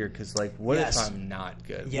that fear. Because, like, what if I'm not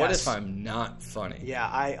good? What if I'm not funny? Yeah,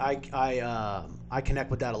 I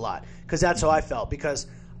connect with that a lot because that's how I felt. Because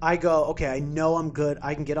I go, okay, I know I'm good.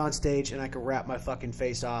 I can get on stage and I can rap my fucking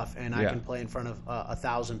face off, and I can play in front of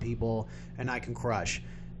 1,000 people, and I can crush.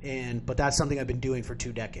 But that's something I've been doing for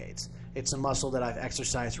 2 decades. It's a muscle that I've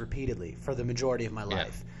exercised repeatedly for the majority of my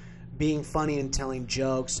life. Being funny and telling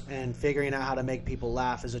jokes and figuring out how to make people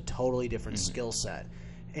laugh is a totally different skill set.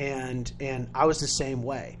 And I was the same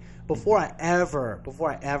way. Before I ever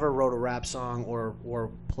wrote a rap song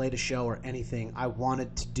or played a show or anything, I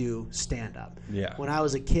wanted to do stand-up. Yeah. When I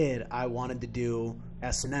was a kid, I wanted to do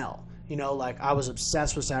SNL. Like I was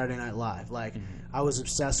obsessed with Saturday Night Live. Like I was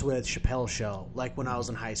obsessed with Chappelle's show. Like when I was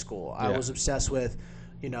in high school, I was obsessed with,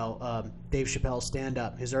 Dave Chappelle's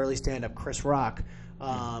stand-up, his early stand-up, Chris Rock.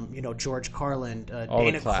 George Carlin,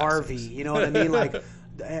 Dana Carvey, you know what I mean? Like,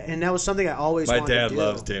 and that was something I always wanted to do. My dad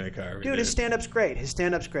loves Dana Carvey. Dude, his stand-up's great.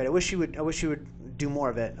 I wish he would do more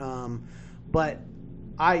of it. But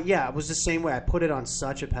it was the same way. I put it on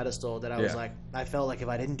such a pedestal that I was like, I felt like if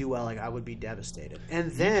I didn't do well, like I would be devastated. And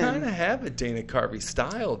then you kind of have a Dana Carvey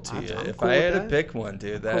style to you. If cool I had to pick one,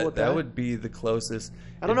 dude, that would be the closest.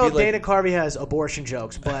 I don't know if Dana Carvey has abortion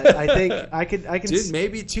jokes, but I think I can. Dude,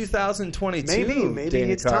 maybe 2022. Maybe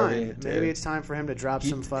Dana it's Carvey, time. dude. Maybe it's time for him to drop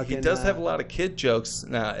some fucking. He does have a lot of kid jokes.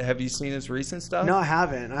 Now, have you seen his recent stuff? No, I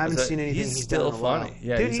haven't. I haven't seen anything. He's still funny.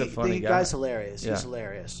 Yeah, dude, he's a funny guy. The guy's hilarious. He's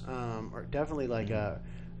hilarious. Or definitely like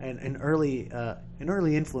an early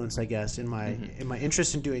influence, I guess, in my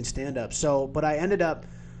interest in doing stand up. So, but I ended up.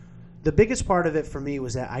 The biggest part of it for me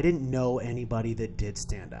was that I didn't know anybody that did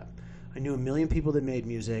stand up. I knew a million people that made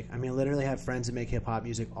music. I mean, I literally have friends that make hip-hop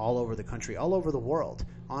music all over the country, all over the world,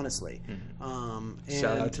 honestly.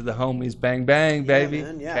 Shout out to the homies. Bang, bang, baby.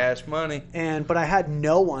 Man, yeah. Cash money. But I had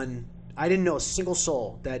no one. I didn't know a single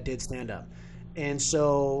soul that did stand-up. And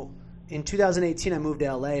so in 2018, I moved to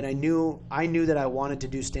L.A., and I knew that I wanted to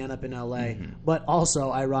do stand-up in L.A., but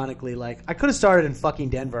also, ironically, like, I could have started in fucking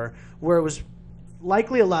Denver, where it was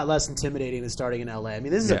likely a lot less intimidating than starting in LA. I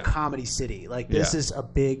mean, this is a comedy city. Like, this is a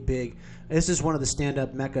big, this is one of the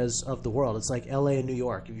stand-up meccas of the world. It's like LA and New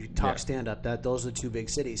York. If you talk stand-up, those are the 2 big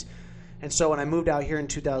cities. And so when I moved out here in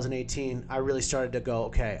 2018, I really started to go,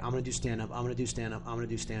 okay, I'm going to do stand-up, I'm going to do stand-up, I'm going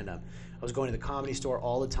to do stand-up. I was going to the Comedy Store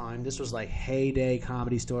all the time. This was like heyday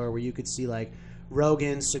Comedy Store where you could see like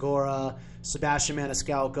Rogan, Segura, Sebastian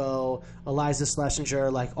Maniscalco, Eliza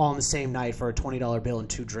Schlesinger, like all on the same night for a $20 bill and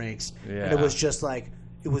 2 drinks. Yeah. And it was just like,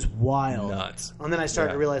 it was wild. Nuts. And then I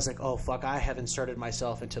started to realize, like, oh, fuck, I have inserted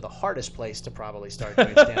myself into the hardest place to probably start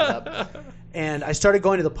doing stand-up. And I started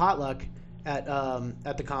going to the potluck at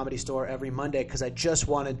the Comedy Store every Monday because I just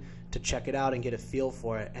wanted to check it out and get a feel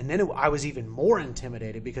for it. And then I was even more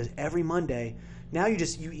intimidated because every Monday, now you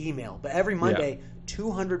email, but every Monday,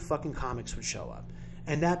 200 fucking comics would show up.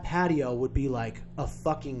 And that patio would be like a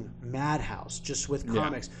fucking madhouse just with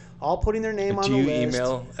comics, all putting their name on the list. Do you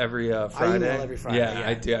email every Friday? I email every Friday. Yeah,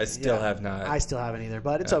 I do. I still have not. I still haven't either,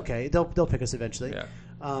 but it's okay. They'll pick us eventually. Yeah.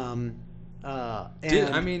 Dude,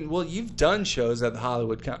 I mean, well, you've done shows at the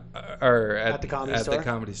Hollywood or at the Comedy Store. The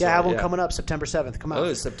Comedy Store. Yeah, I have one coming up September 7th. Come out.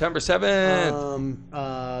 Oh, September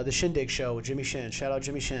 7th. The Shindig Show with Jimmy Shin. Shout out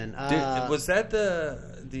Jimmy Shin. Was that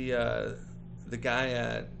the guy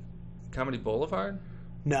at Comedy Boulevard?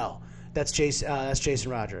 No, that's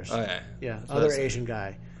Jason Rogers. Oh yeah, other Asian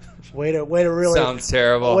guy. Way to really sounds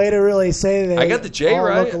terrible. Way to really say they. I got the J all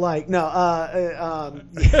right. Look alike. No, I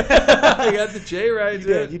got the J right.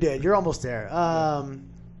 You did. You're almost there.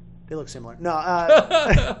 They look similar. No.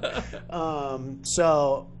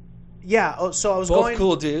 So yeah. So I was both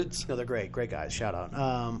cool dudes. No, they're great guys. Shout out.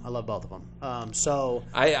 I love both of them. So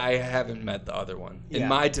I haven't met the other one. In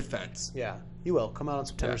my defense. Yeah, you will come out on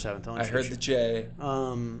September 7th. I heard the J.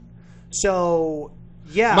 So.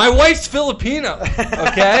 Yeah. My wife's Filipino,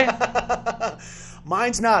 okay?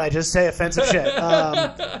 Mine's not. I just say offensive shit.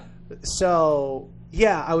 So,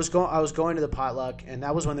 yeah, I was going to the potluck, and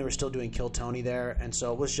that was when they were still doing Kill Tony there, and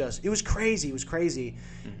so it was crazy. It was crazy.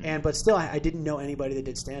 Mm-hmm. But still, I didn't know anybody that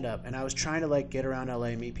did stand-up, and I was trying to, like, get around LA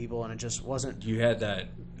and meet people, and it just wasn't. You had that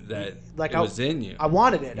like, it was in you. I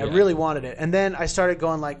wanted it. Yeah. I really wanted it. And then I started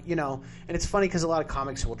going, like, and it's funny because a lot of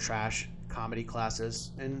comics will trash comedy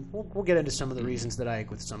classes, and we'll get into some of the reasons that I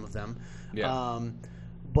agree with some of them. Yeah.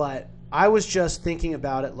 But I was just thinking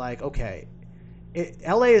about it like, okay,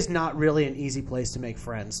 LA is not really an easy place to make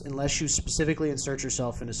friends unless you specifically insert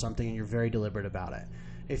yourself into something and you're very deliberate about it.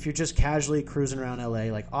 If you're just casually cruising around LA,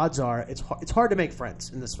 like odds are it's hard to make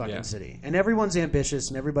friends in this fucking city. And everyone's ambitious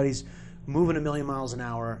and everybody's moving a million miles an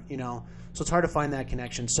hour, so it's hard to find that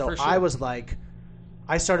connection. So sure. I was like,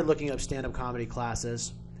 I started looking up stand-up comedy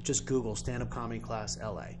classes. Just Google stand-up comedy class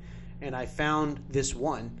LA. And I found this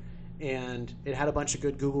one, and it had a bunch of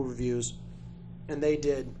good Google reviews. And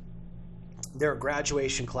their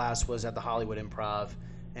graduation class was at the Hollywood Improv.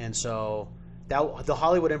 And so the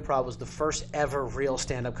Hollywood Improv was the first ever real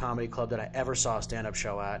stand-up comedy club that I ever saw a stand-up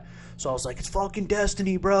show at. So I was like, it's fucking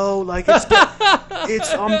destiny, bro. Like,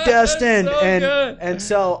 I'm destined. So and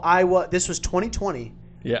so this was 2020.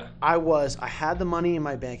 Yeah. I had the money in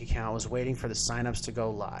my bank account. I was waiting for the signups to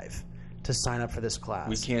go live to sign up for this class.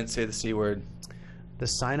 We can't say the C word. The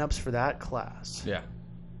signups for that class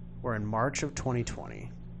were in March of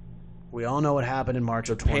 2020. We all know what happened in March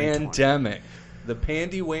of 2020. Pandemic. The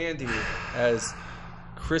pandy wandy, as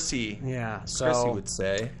Chrissy would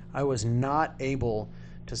say. I was not able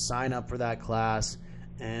to sign up for that class,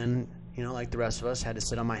 and, like the rest of us, had to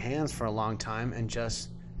sit on my hands for a long time and just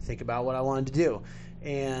think about what I wanted to do.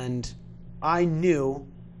 And I knew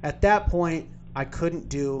at that point I couldn't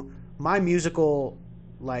do my musical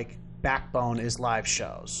backbone is live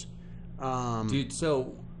shows. Dude,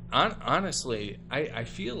 so honestly, I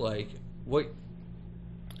feel like what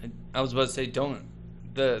I was about to say.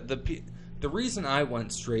 The reason I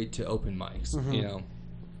went straight to open mics,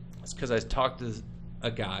 is because I talked to a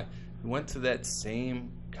guy who went to that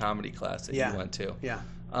same comedy class that you went to. Yeah.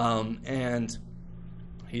 And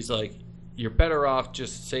he's like, you're better off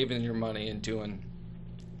just saving your money and doing.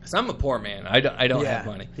 Because I'm a poor man. I don't have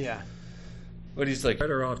money. Yeah. But he's like,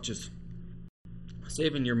 better off just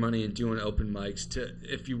saving your money and doing open mics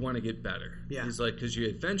if you want to get better. Yeah. He's like, because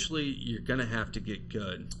eventually you're going to have to get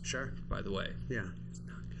good. Sure. By the way. Yeah. It's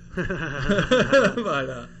not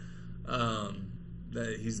good.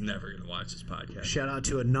 But he's never going to watch this podcast. Shout out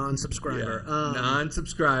to a non-subscriber. Yeah.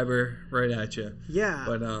 Non-subscriber, right at you. Yeah.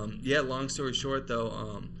 But long story short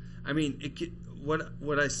though, I mean,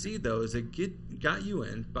 what I see though is it got you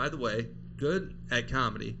in. By the way, good at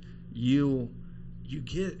comedy. You've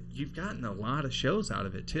gotten a lot of shows out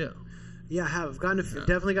of it too. Yeah, I have. I've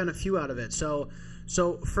definitely gotten a few out of it. So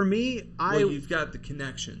for me, you've got the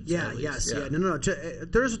connections. Yeah. Yes. Yeah. No.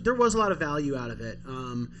 There was a lot of value out of it.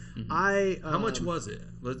 How much was it?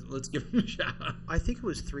 Let's give him a shout out. I think it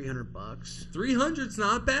was $300. 300's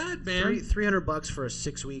not bad, man. $300 for a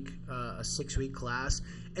 6-week class.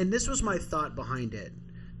 And this was my thought behind it.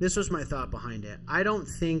 I don't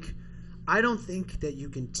think that you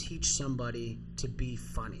can teach somebody to be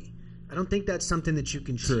funny. I don't think that's something that you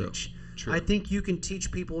can teach. True. I think you can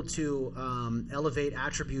teach people to elevate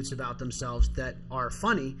attributes about themselves that are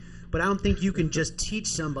funny, but I don't think you can just teach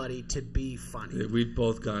somebody to be funny. We've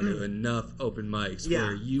both gone to enough open mics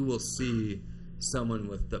where you will see someone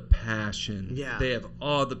with the passion. Yeah. They have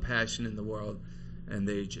all the passion in the world, and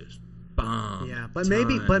they just bomb. Yeah, but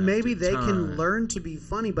maybe they can learn to be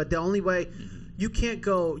funny. But the only way you can't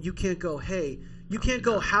go. Hey. You can't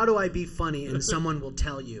go, how do I be funny? And someone will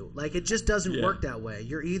tell you. Like, it just doesn't work that way.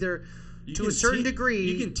 You're either, to a certain degree...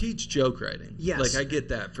 You can teach joke writing. Yes. Like, I get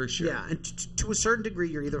that for sure. Yeah, and to a certain degree,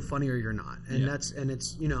 you're either funny or you're not. And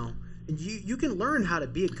it's, you know... And you can learn how to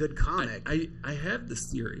be a good comic. I have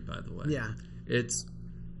this theory, by the way. Yeah. It's,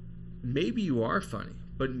 maybe you are funny,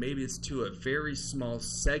 but maybe it's to a very small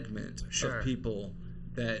segment of people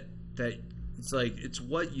that it's like, it's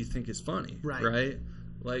what you think is funny. Right?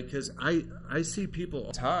 Like, because I see people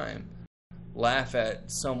all the time laugh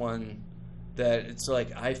at someone that it's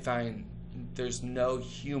like, I find there's no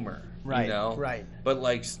humor, you know? Right. But,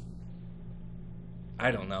 like,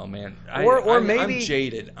 I don't know, man.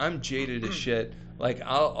 Maybe... I'm jaded as shit. Like,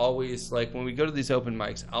 I'll always, like, when we go to these open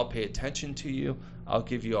mics, I'll pay attention to you. I'll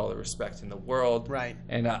give you all the respect in the world. Right.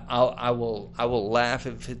 And I will laugh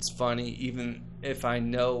if it's funny, even if I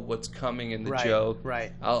know what's coming in the joke.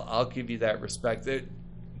 Right. I'll give you that respect.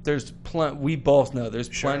 There's we both know there's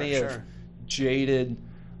plenty of jaded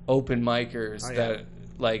open micers that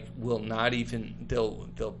like will not even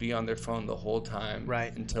they'll be on their phone the whole time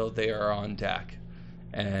until they are on deck.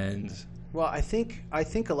 And well, I think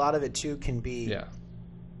a lot of it too can be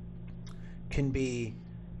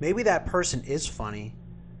maybe that person is funny,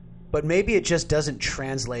 but maybe it just doesn't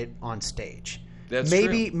translate on stage. That's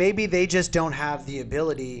true. Maybe they just don't have the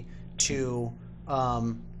ability to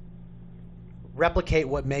replicate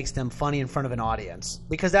what makes them funny in front of an audience,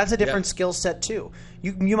 because that's a different skill set too.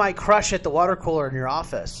 You might crush at the water cooler in your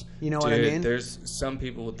office. You know what I mean? There's some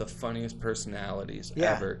people with the funniest personalities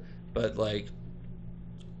ever, but like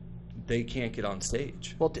they can't get on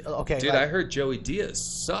stage. Well, okay, dude, I heard Joey Diaz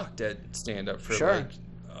sucked at stand-up for like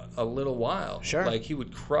a little while. Sure, like he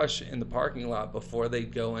would crush in the parking lot before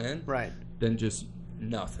they'd go in. Right. Then just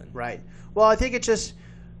nothing. Right. Well, I think it just.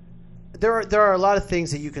 There are a lot of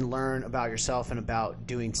things that you can learn about yourself and about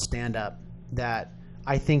doing stand-up that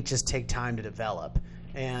I think just take time to develop.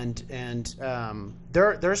 And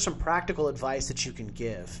there's some practical advice that you can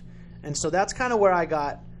give. And so that's kind of what I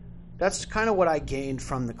gained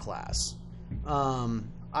from the class.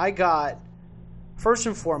 I got, first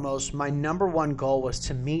and foremost, my number one goal was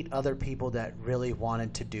to meet other people that really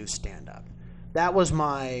wanted to do stand-up. That was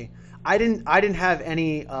I didn't have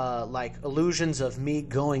any like illusions of me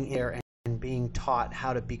going there and being taught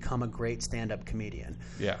how to become a great stand-up comedian.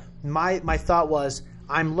 Yeah. My thought was,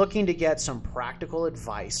 I'm looking to get some practical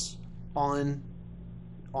advice on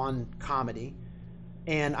comedy,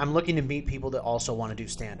 and I'm looking to meet people that also want to do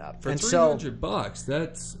stand-up. For $300,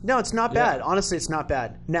 that's... No, it's not bad. Honestly, it's not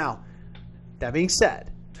bad. Now, that being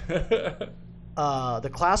said,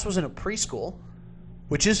 the class was in a preschool,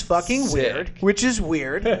 which is fucking weird. Which is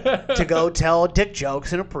weird to go tell dick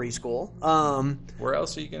jokes in a preschool. Where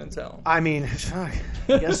else are you going to tell? I mean, fuck,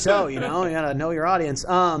 I guess so, you know? You got to know your audience.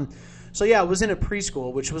 So, yeah, it was in a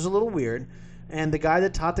preschool, which was a little weird. And the guy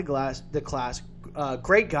that taught the class,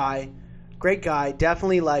 great guy,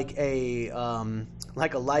 definitely like a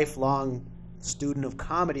lifelong student of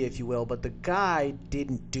comedy, if you will. But the guy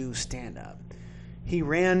didn't do stand-up. He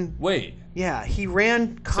ran... Wait. Yeah, he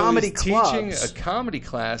ran comedy clubs. So he's teaching a comedy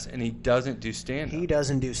class, and he doesn't do stand-up. He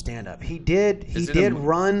doesn't do stand-up. He did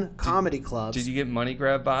run comedy clubs. Did you get money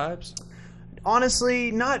grab vibes?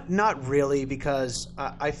 Honestly, not really, because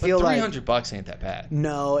I feel but like $300 ain't that bad.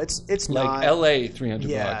 No, it's not. Like L.A. $300.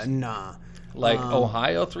 Yeah, nah. Like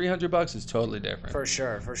Ohio $300 is totally different. For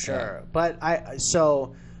sure. Yeah. But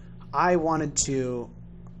I wanted to.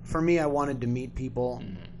 For me, I wanted to meet people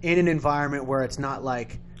in an environment where it's not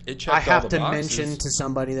like I have to mention to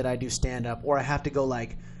somebody that I do stand up, or I have to go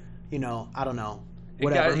like, you know, I don't know,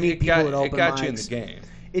 whatever. Meet people at open mics. It got you in the game.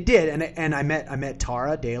 It did, and I met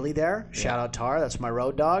Tara Daly there. Shout out Tara, that's my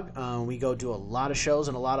road dog. We go do a lot of shows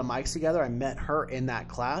and a lot of mics together. I met her in that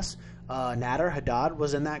class. Nader Haddad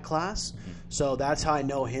was in that class, so that's how I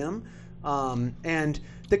know him. And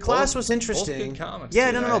the class was interesting. Both good comics.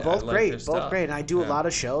 Yeah, dude. no, both great, both great. And I do a lot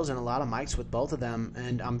of shows and a lot of mics with both of them,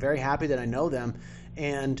 and I'm very happy that I know them.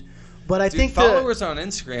 But I think followers on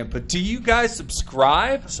Instagram. But do you guys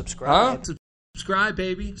subscribe? Subscribe. Huh? Subscribe,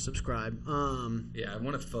 baby. Subscribe. Yeah, I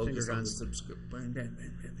want to focus on the subscribe.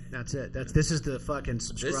 That's it. This is the fucking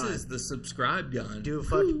subscribe. This is the subscribe gun. Do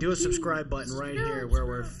a subscribe button right here where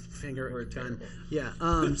we're finger gun. Yeah.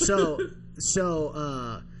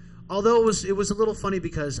 Although it was a little funny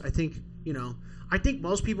because I think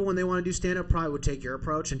most people when they want to do stand up probably would take your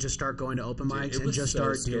approach and just start going to open mics and just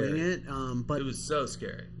start doing it. But it was so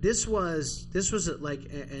scary. This was like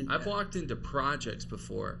and I've walked into projects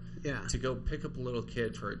before. Yeah. To go pick up a little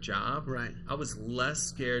kid for a job. Right. I was less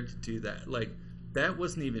scared to do that. Like that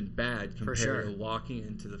wasn't even bad compared to walking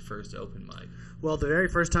into the first open mic. Well, the very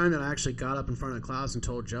first time that I actually got up in front of the class and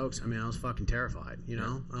told jokes, I mean, I was fucking terrified,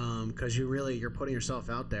 because you're putting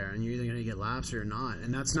yourself out there, and you're either going to get laughs or you're not,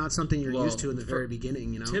 and that's not something you're used to in the very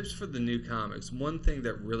beginning, Tips for the new comics. One thing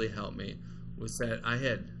that really helped me was that I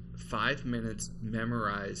had 5 minutes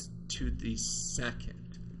memorized to the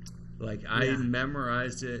second. Like I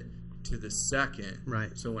memorized it to the second.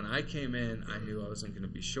 Right. So when I came in, I knew I wasn't going to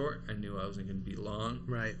be short. I knew I wasn't going to be long.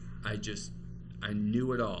 Right. I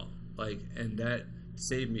knew it all. And that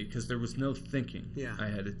saved me because there was no thinking I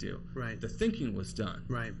had to do. Right. The thinking was done.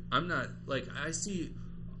 Right. I'm not, I see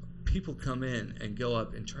people come in and go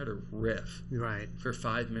up and try to riff. Right. For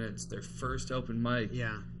 5 minutes, their first open mic.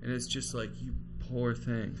 Yeah. And it's just like, you poor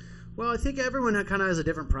thing. Well, I think everyone kind of has a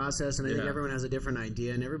different process, and I think everyone has a different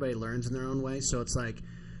idea, and everybody learns in their own way. So it's like,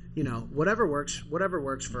 whatever works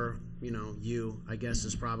for, you, I guess,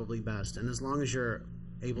 is probably best. And as long as you're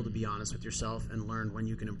able to be honest with yourself and learn when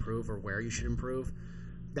you can improve or where you should improve,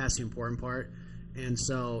 that's the important part. And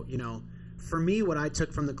so, for me, what I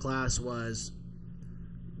took from the class was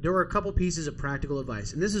there were a couple pieces of practical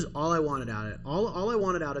advice, and this is all I wanted out of it. All I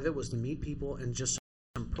wanted out of it was to meet people and just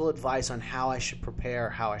some practical advice on how I should prepare,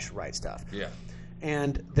 how I should write stuff. Yeah.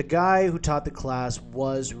 And the guy who taught the class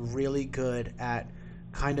was really good at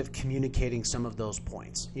kind of communicating some of those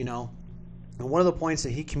points, And one of the points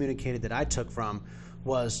that he communicated that I took from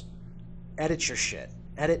was edit your shit.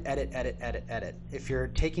 Edit. If you're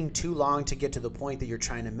taking too long to get to the point that you're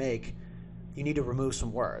trying to make, you need to remove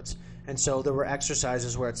some words. And so there were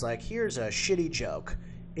exercises where it's like, here's a shitty joke.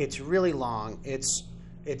 It's really long. It's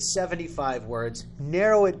 75 words.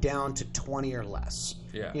 Narrow it down to 20 or less.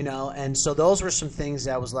 Yeah. And so those were some things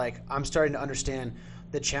that was like, I'm starting to understand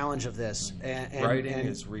the challenge of this. And writing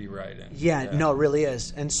is rewriting. Yeah, no, it really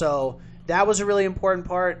is. And so that was a really important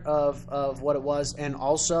part of what it was. And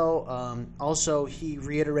also he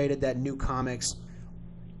reiterated that new comics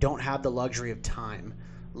don't have the luxury of time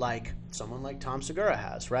like someone like Tom Segura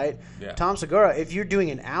has, right? Yeah. Tom Segura, if you're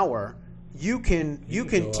doing an hour, you can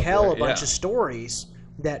tell a bunch of stories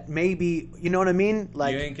that maybe, you know what I mean?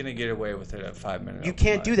 Like, you ain't going to get away with it at 5 minutes. You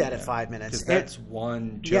can't do that at 5 minutes. Because that's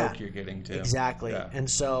one joke you're getting to. Exactly. Yeah. And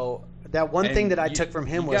so that one thing that I took from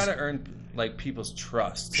him was... You got to earn people's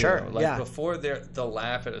trust. Sure, before they'll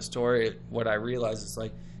laugh at a story, what I realize is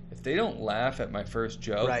if they don't laugh at my first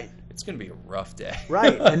joke, it's going to be a rough day.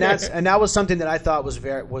 Right. And that was something that I thought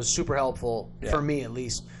was super helpful for me, at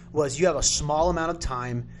least, was you have a small amount of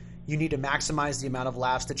time. You need to maximize the amount of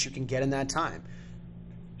laughs that you can get in that time.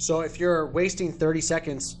 So if you're wasting 30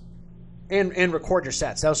 seconds and record your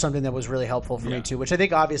sets, that was something that was really helpful for me too, which I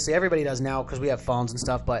think obviously everybody does now because we have phones and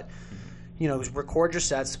stuff, but record your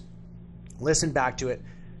sets, listen back to it,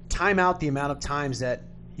 time out the amount of times that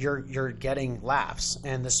you're getting laughs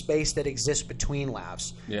and the space that exists between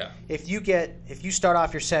laughs. Yeah. If you start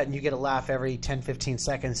off your set and you get a laugh every 10, 15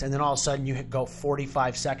 seconds and then all of a sudden you go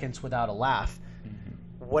 45 seconds without a laugh,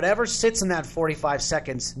 whatever sits in that 45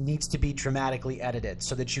 seconds needs to be dramatically edited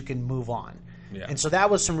so that you can move on. Yeah. And so that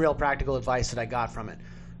was some real practical advice that I got from it.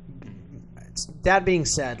 That being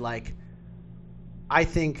said, I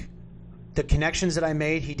think the connections that I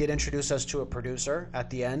made, he did introduce us to a producer at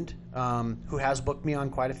the end who has booked me on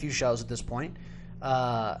quite a few shows at this point.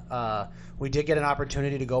 We did get an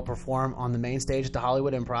opportunity to go perform on the main stage at the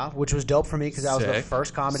Hollywood Improv, which was dope for me because that was the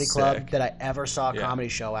first comedy club that I ever saw a comedy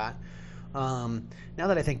show at. Now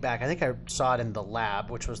that I think back, I think I saw it in the Lab,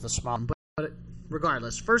 which was the small. But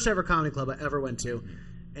regardless, first ever comedy club I ever went to,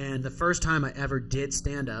 and the first time I ever did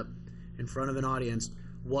stand up in front of an audience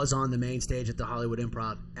was on the main stage at the Hollywood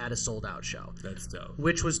Improv at a sold out show. That's dope.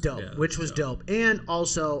 Which was dope. And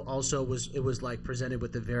also it was presented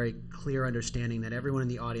with a very clear understanding that everyone in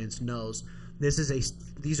the audience knows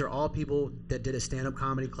these are all people that did a stand up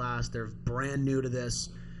comedy class. They're brand new to this.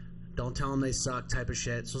 don't tell them they suck type of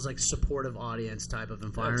shit. So it was like supportive audience type of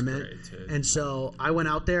environment. That's great, and so I went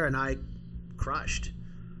out there and I crushed.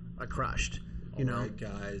 You know, right,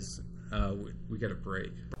 guys, we got a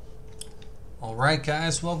break. All right,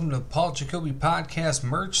 guys, welcome to the Paul Jacoby Podcast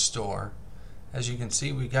merch store. As you can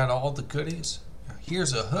see, we got all the goodies.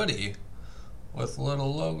 Here's a hoodie with a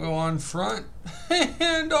little logo on front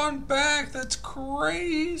and on back. That's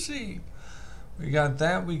crazy. We got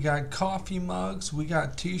that. We got coffee mugs. We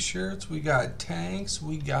got t-shirts. We got tanks.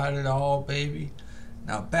 We got it all, baby.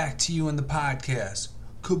 Now back to you in the podcast.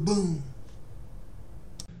 Kaboom.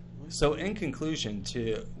 So, in conclusion,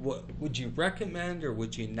 what would you recommend or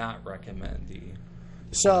would you not recommend the?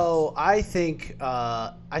 So I think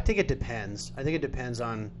it depends. I think it depends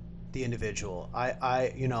on the individual.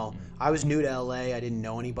 I was new to LA. I didn't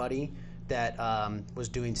know anybody that was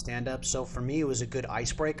doing stand-up. So for me, it was a good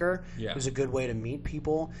icebreaker. Yeah. It was a good way to meet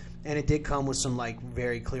people. And it did come with some like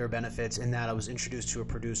very clear benefits in that I was introduced to a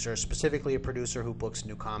producer, specifically a producer who books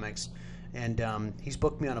new comics. And he's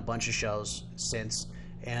booked me on a bunch of shows since.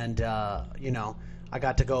 And, I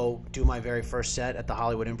got to go do my very first set at the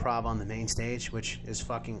Hollywood Improv on the main stage, which is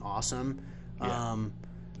fucking awesome. Yeah.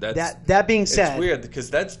 That being said, it's weird because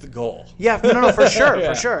that's the goal. Yeah, no, for sure,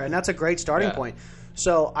 Yeah. for sure, and that's a great starting Yeah. point.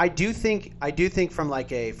 So I do think from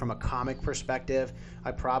a comic perspective,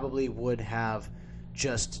 I probably would have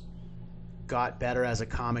just got better as a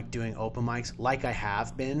comic doing open mics, like I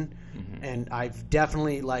have been, and I've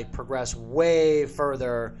definitely like progressed way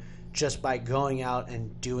further just by going out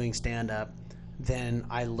and doing stand up than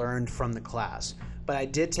I learned from the class. But I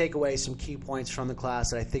did take away some key points from the class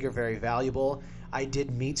that I think are very valuable. I did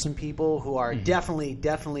meet some people who are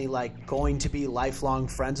definitely like going to be lifelong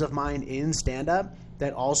friends of mine in stand-up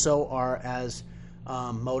that also are as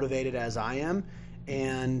motivated as I am.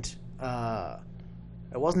 And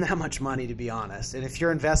it wasn't that much money, to be honest. And if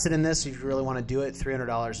you're invested in this, if you really want to do it,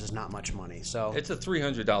 $300 is not much money. So it's a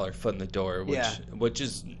 $300 foot in the door, which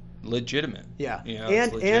is legitimate. Yeah, You know,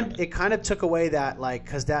 and it kind of took away that like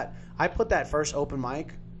because that I put that first open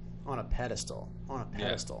mic on a pedestal,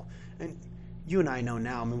 and you and I know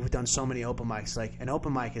now. I mean, we've done so many open mics. Like an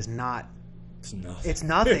open mic is not. It's nothing. It's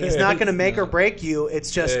nothing. It's not going to make or break you.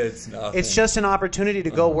 It's just. It's just an opportunity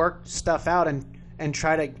to go work stuff out and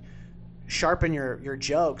try to sharpen your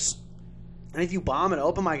jokes. And if you bomb an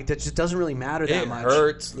open mic, it just doesn't really matter that much. It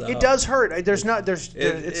hurts, though. It does hurt.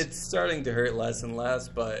 It's starting to hurt less and less,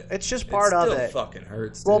 but it's just part of it. It still fucking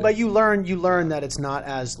hurts. Well, dude. but you learn that it's not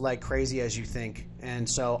as like crazy as you think. And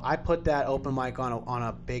so I put that open mic on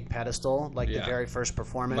a big pedestal, like the very first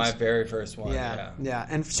performance. My very first one. Yeah.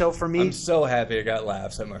 And so for me, I'm so happy I got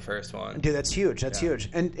laughs at my first one. Dude, that's huge. That's huge.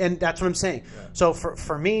 And that's what I'm saying. Yeah. So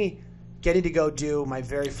for me, getting to go do my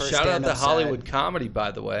very first shout out to Hollywood set. Comedy,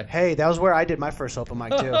 by the way. Hey, that was where I did my first open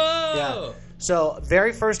mic too. Yeah. So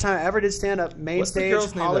very first time I ever did stand up, main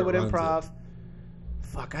stage, Hollywood Improv.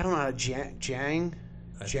 Fuck, I don't know how to Jang.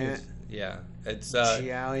 Yeah, it's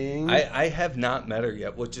Jiaoying. I have not met her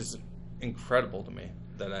yet, which is incredible to me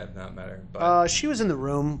that I have not met her. But she was in the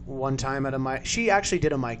room one time at a mic. She actually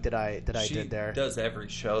did a mic that I did there. She does every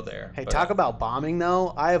show there. Hey, talk about bombing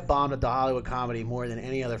though. I have bombed at the Hollywood Comedy more than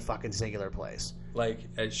any other fucking singular place. Like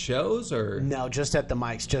at shows or no, just at the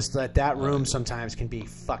mics. Just that room sometimes can be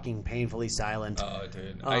fucking painfully silent. Oh,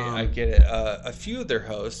 dude, I get it. A few of their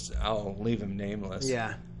hosts, I'll leave them nameless.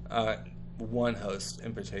 Yeah. One host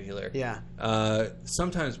in particular. Yeah.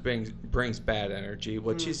 Sometimes brings bad energy,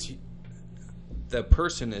 which is. The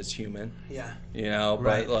person is human. Yeah. You know,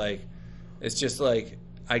 but like, it's just like,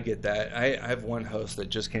 I get that. I have one host that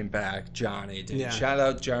just came back, Johnny. Dude. Yeah. Shout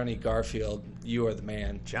out Johnny Garfield. You are the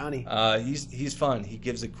man. Johnny. He's fun. He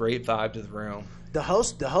gives a great vibe to the room. The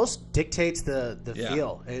host dictates the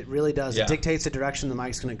feel. It really does. Yeah. It dictates the direction the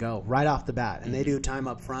mic's going to go right off the bat. And they do time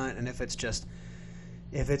up front. And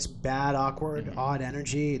if it's bad, awkward, odd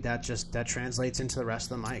energy, that translates into the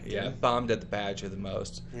rest of the mic. Yeah, I've bombed at the Badger the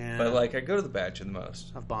most. Yeah. But like I go to the Badger the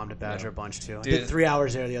most. I've bombed at Badger a bunch too. Dude, I did 3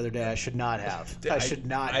 hours there the other day. I should not have. I should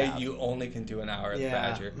not have. You only can do an hour at the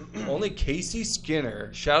Badger. Only Casey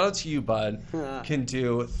Skinner, shout out to you, bud, can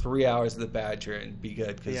do 3 hours at the Badger and be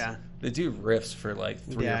good. Cause they do riffs for like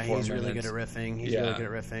 3 or 4 minutes. Yeah, he's really good at riffing. He's really good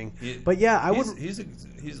at riffing. But yeah, I would. He's a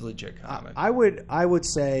legit comic. I would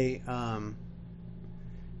say.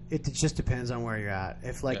 It just depends on where you're at.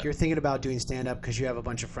 If you're thinking about doing stand-up because you have a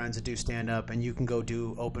bunch of friends that do stand-up and you can go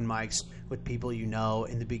do open mics with people you know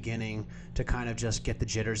in the beginning to kind of just get the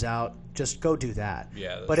jitters out, just go do that.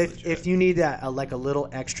 Yeah, that's but if you need that a little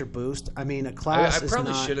extra boost, I mean, a class I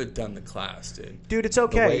probably should have done the class, dude. Dude, it's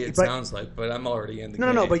okay. The way it sounds like, but I'm already in the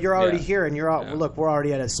game. No, but you're already here and you're look, we're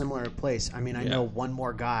already at a similar place. I mean, I know one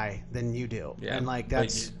more guy than you do. Yeah. And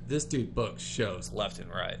that's this dude books shows left and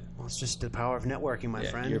right. Well, it's just the power of networking, my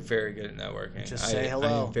friend. You're very good at networking. Just say hello.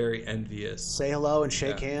 I am very envious. Say hello and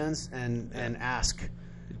shake hands and ask.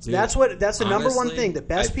 Dude, that's the number one thing. The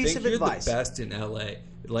best piece of advice. You're the best in LA.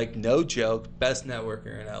 Like, no joke, best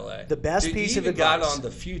networker in LA. The best piece of advice. You got on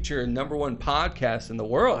the future #1 podcast in the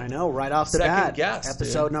world. I know, right off the bat. Guest,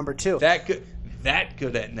 episode number 2. That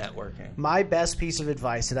good at networking. My best piece of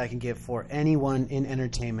advice that I can give for anyone in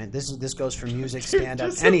entertainment. This goes for music,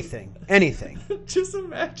 stand-up, anything. Just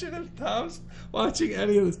imagine if Tom's watching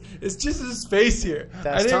any of this. It's just his face here.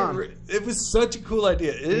 That's Tom. It was such a cool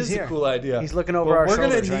idea. It is a cool idea. He's looking over our shoulders right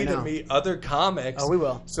now. We're going to need to meet other comics. Oh, we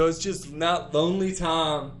will. So it's just not lonely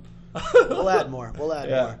Tom. We'll add more.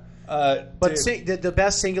 more. But the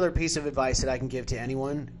best singular piece of advice that I can give to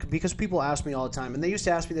anyone, because people ask me all the time, and they used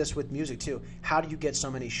to ask me this with music too, how do you get so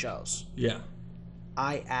many shows? Yeah.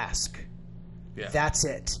 I ask. Yeah. That's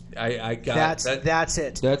it. I got that's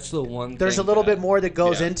it. That's the one thing. There's a little bit more that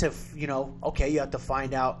goes into, okay, you have to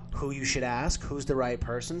find out who you should ask, who's the right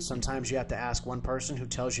person. Sometimes you have to ask one person who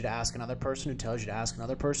tells you to ask another person who tells you to ask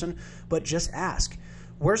another person, but just ask.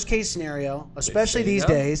 Worst case scenario, especially these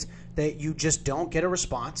days, that you just don't get a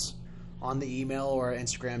response on the email or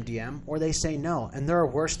Instagram DM, or they say no. And there are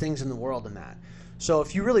worse things in the world than that. So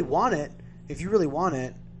if you really want it,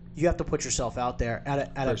 you have to put yourself out there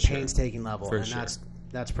at a painstaking level.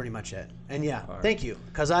 That's pretty much it. And thank you,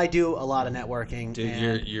 because I do a lot of networking. Dude,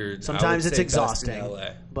 and you're sometimes it's exhausting. Best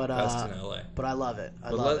in LA. But I love it.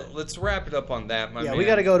 Let's wrap it up on that, my man. We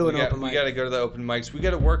got to go to an open mic. We got to go to the open mics. We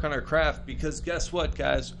got to work on our craft, because guess what,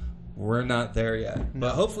 guys? We're not there yet. No.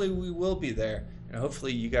 But hopefully we will be there. And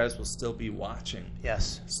hopefully you guys will still be watching.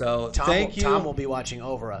 Yes. So thank you. Tom will be watching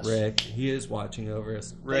over us. Rick, he is watching over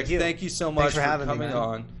us. Rick, thank you so much for coming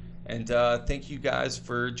on. And thank you guys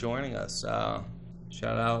for joining us.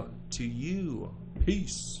 Shout out to you.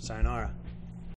 Peace. Sayonara.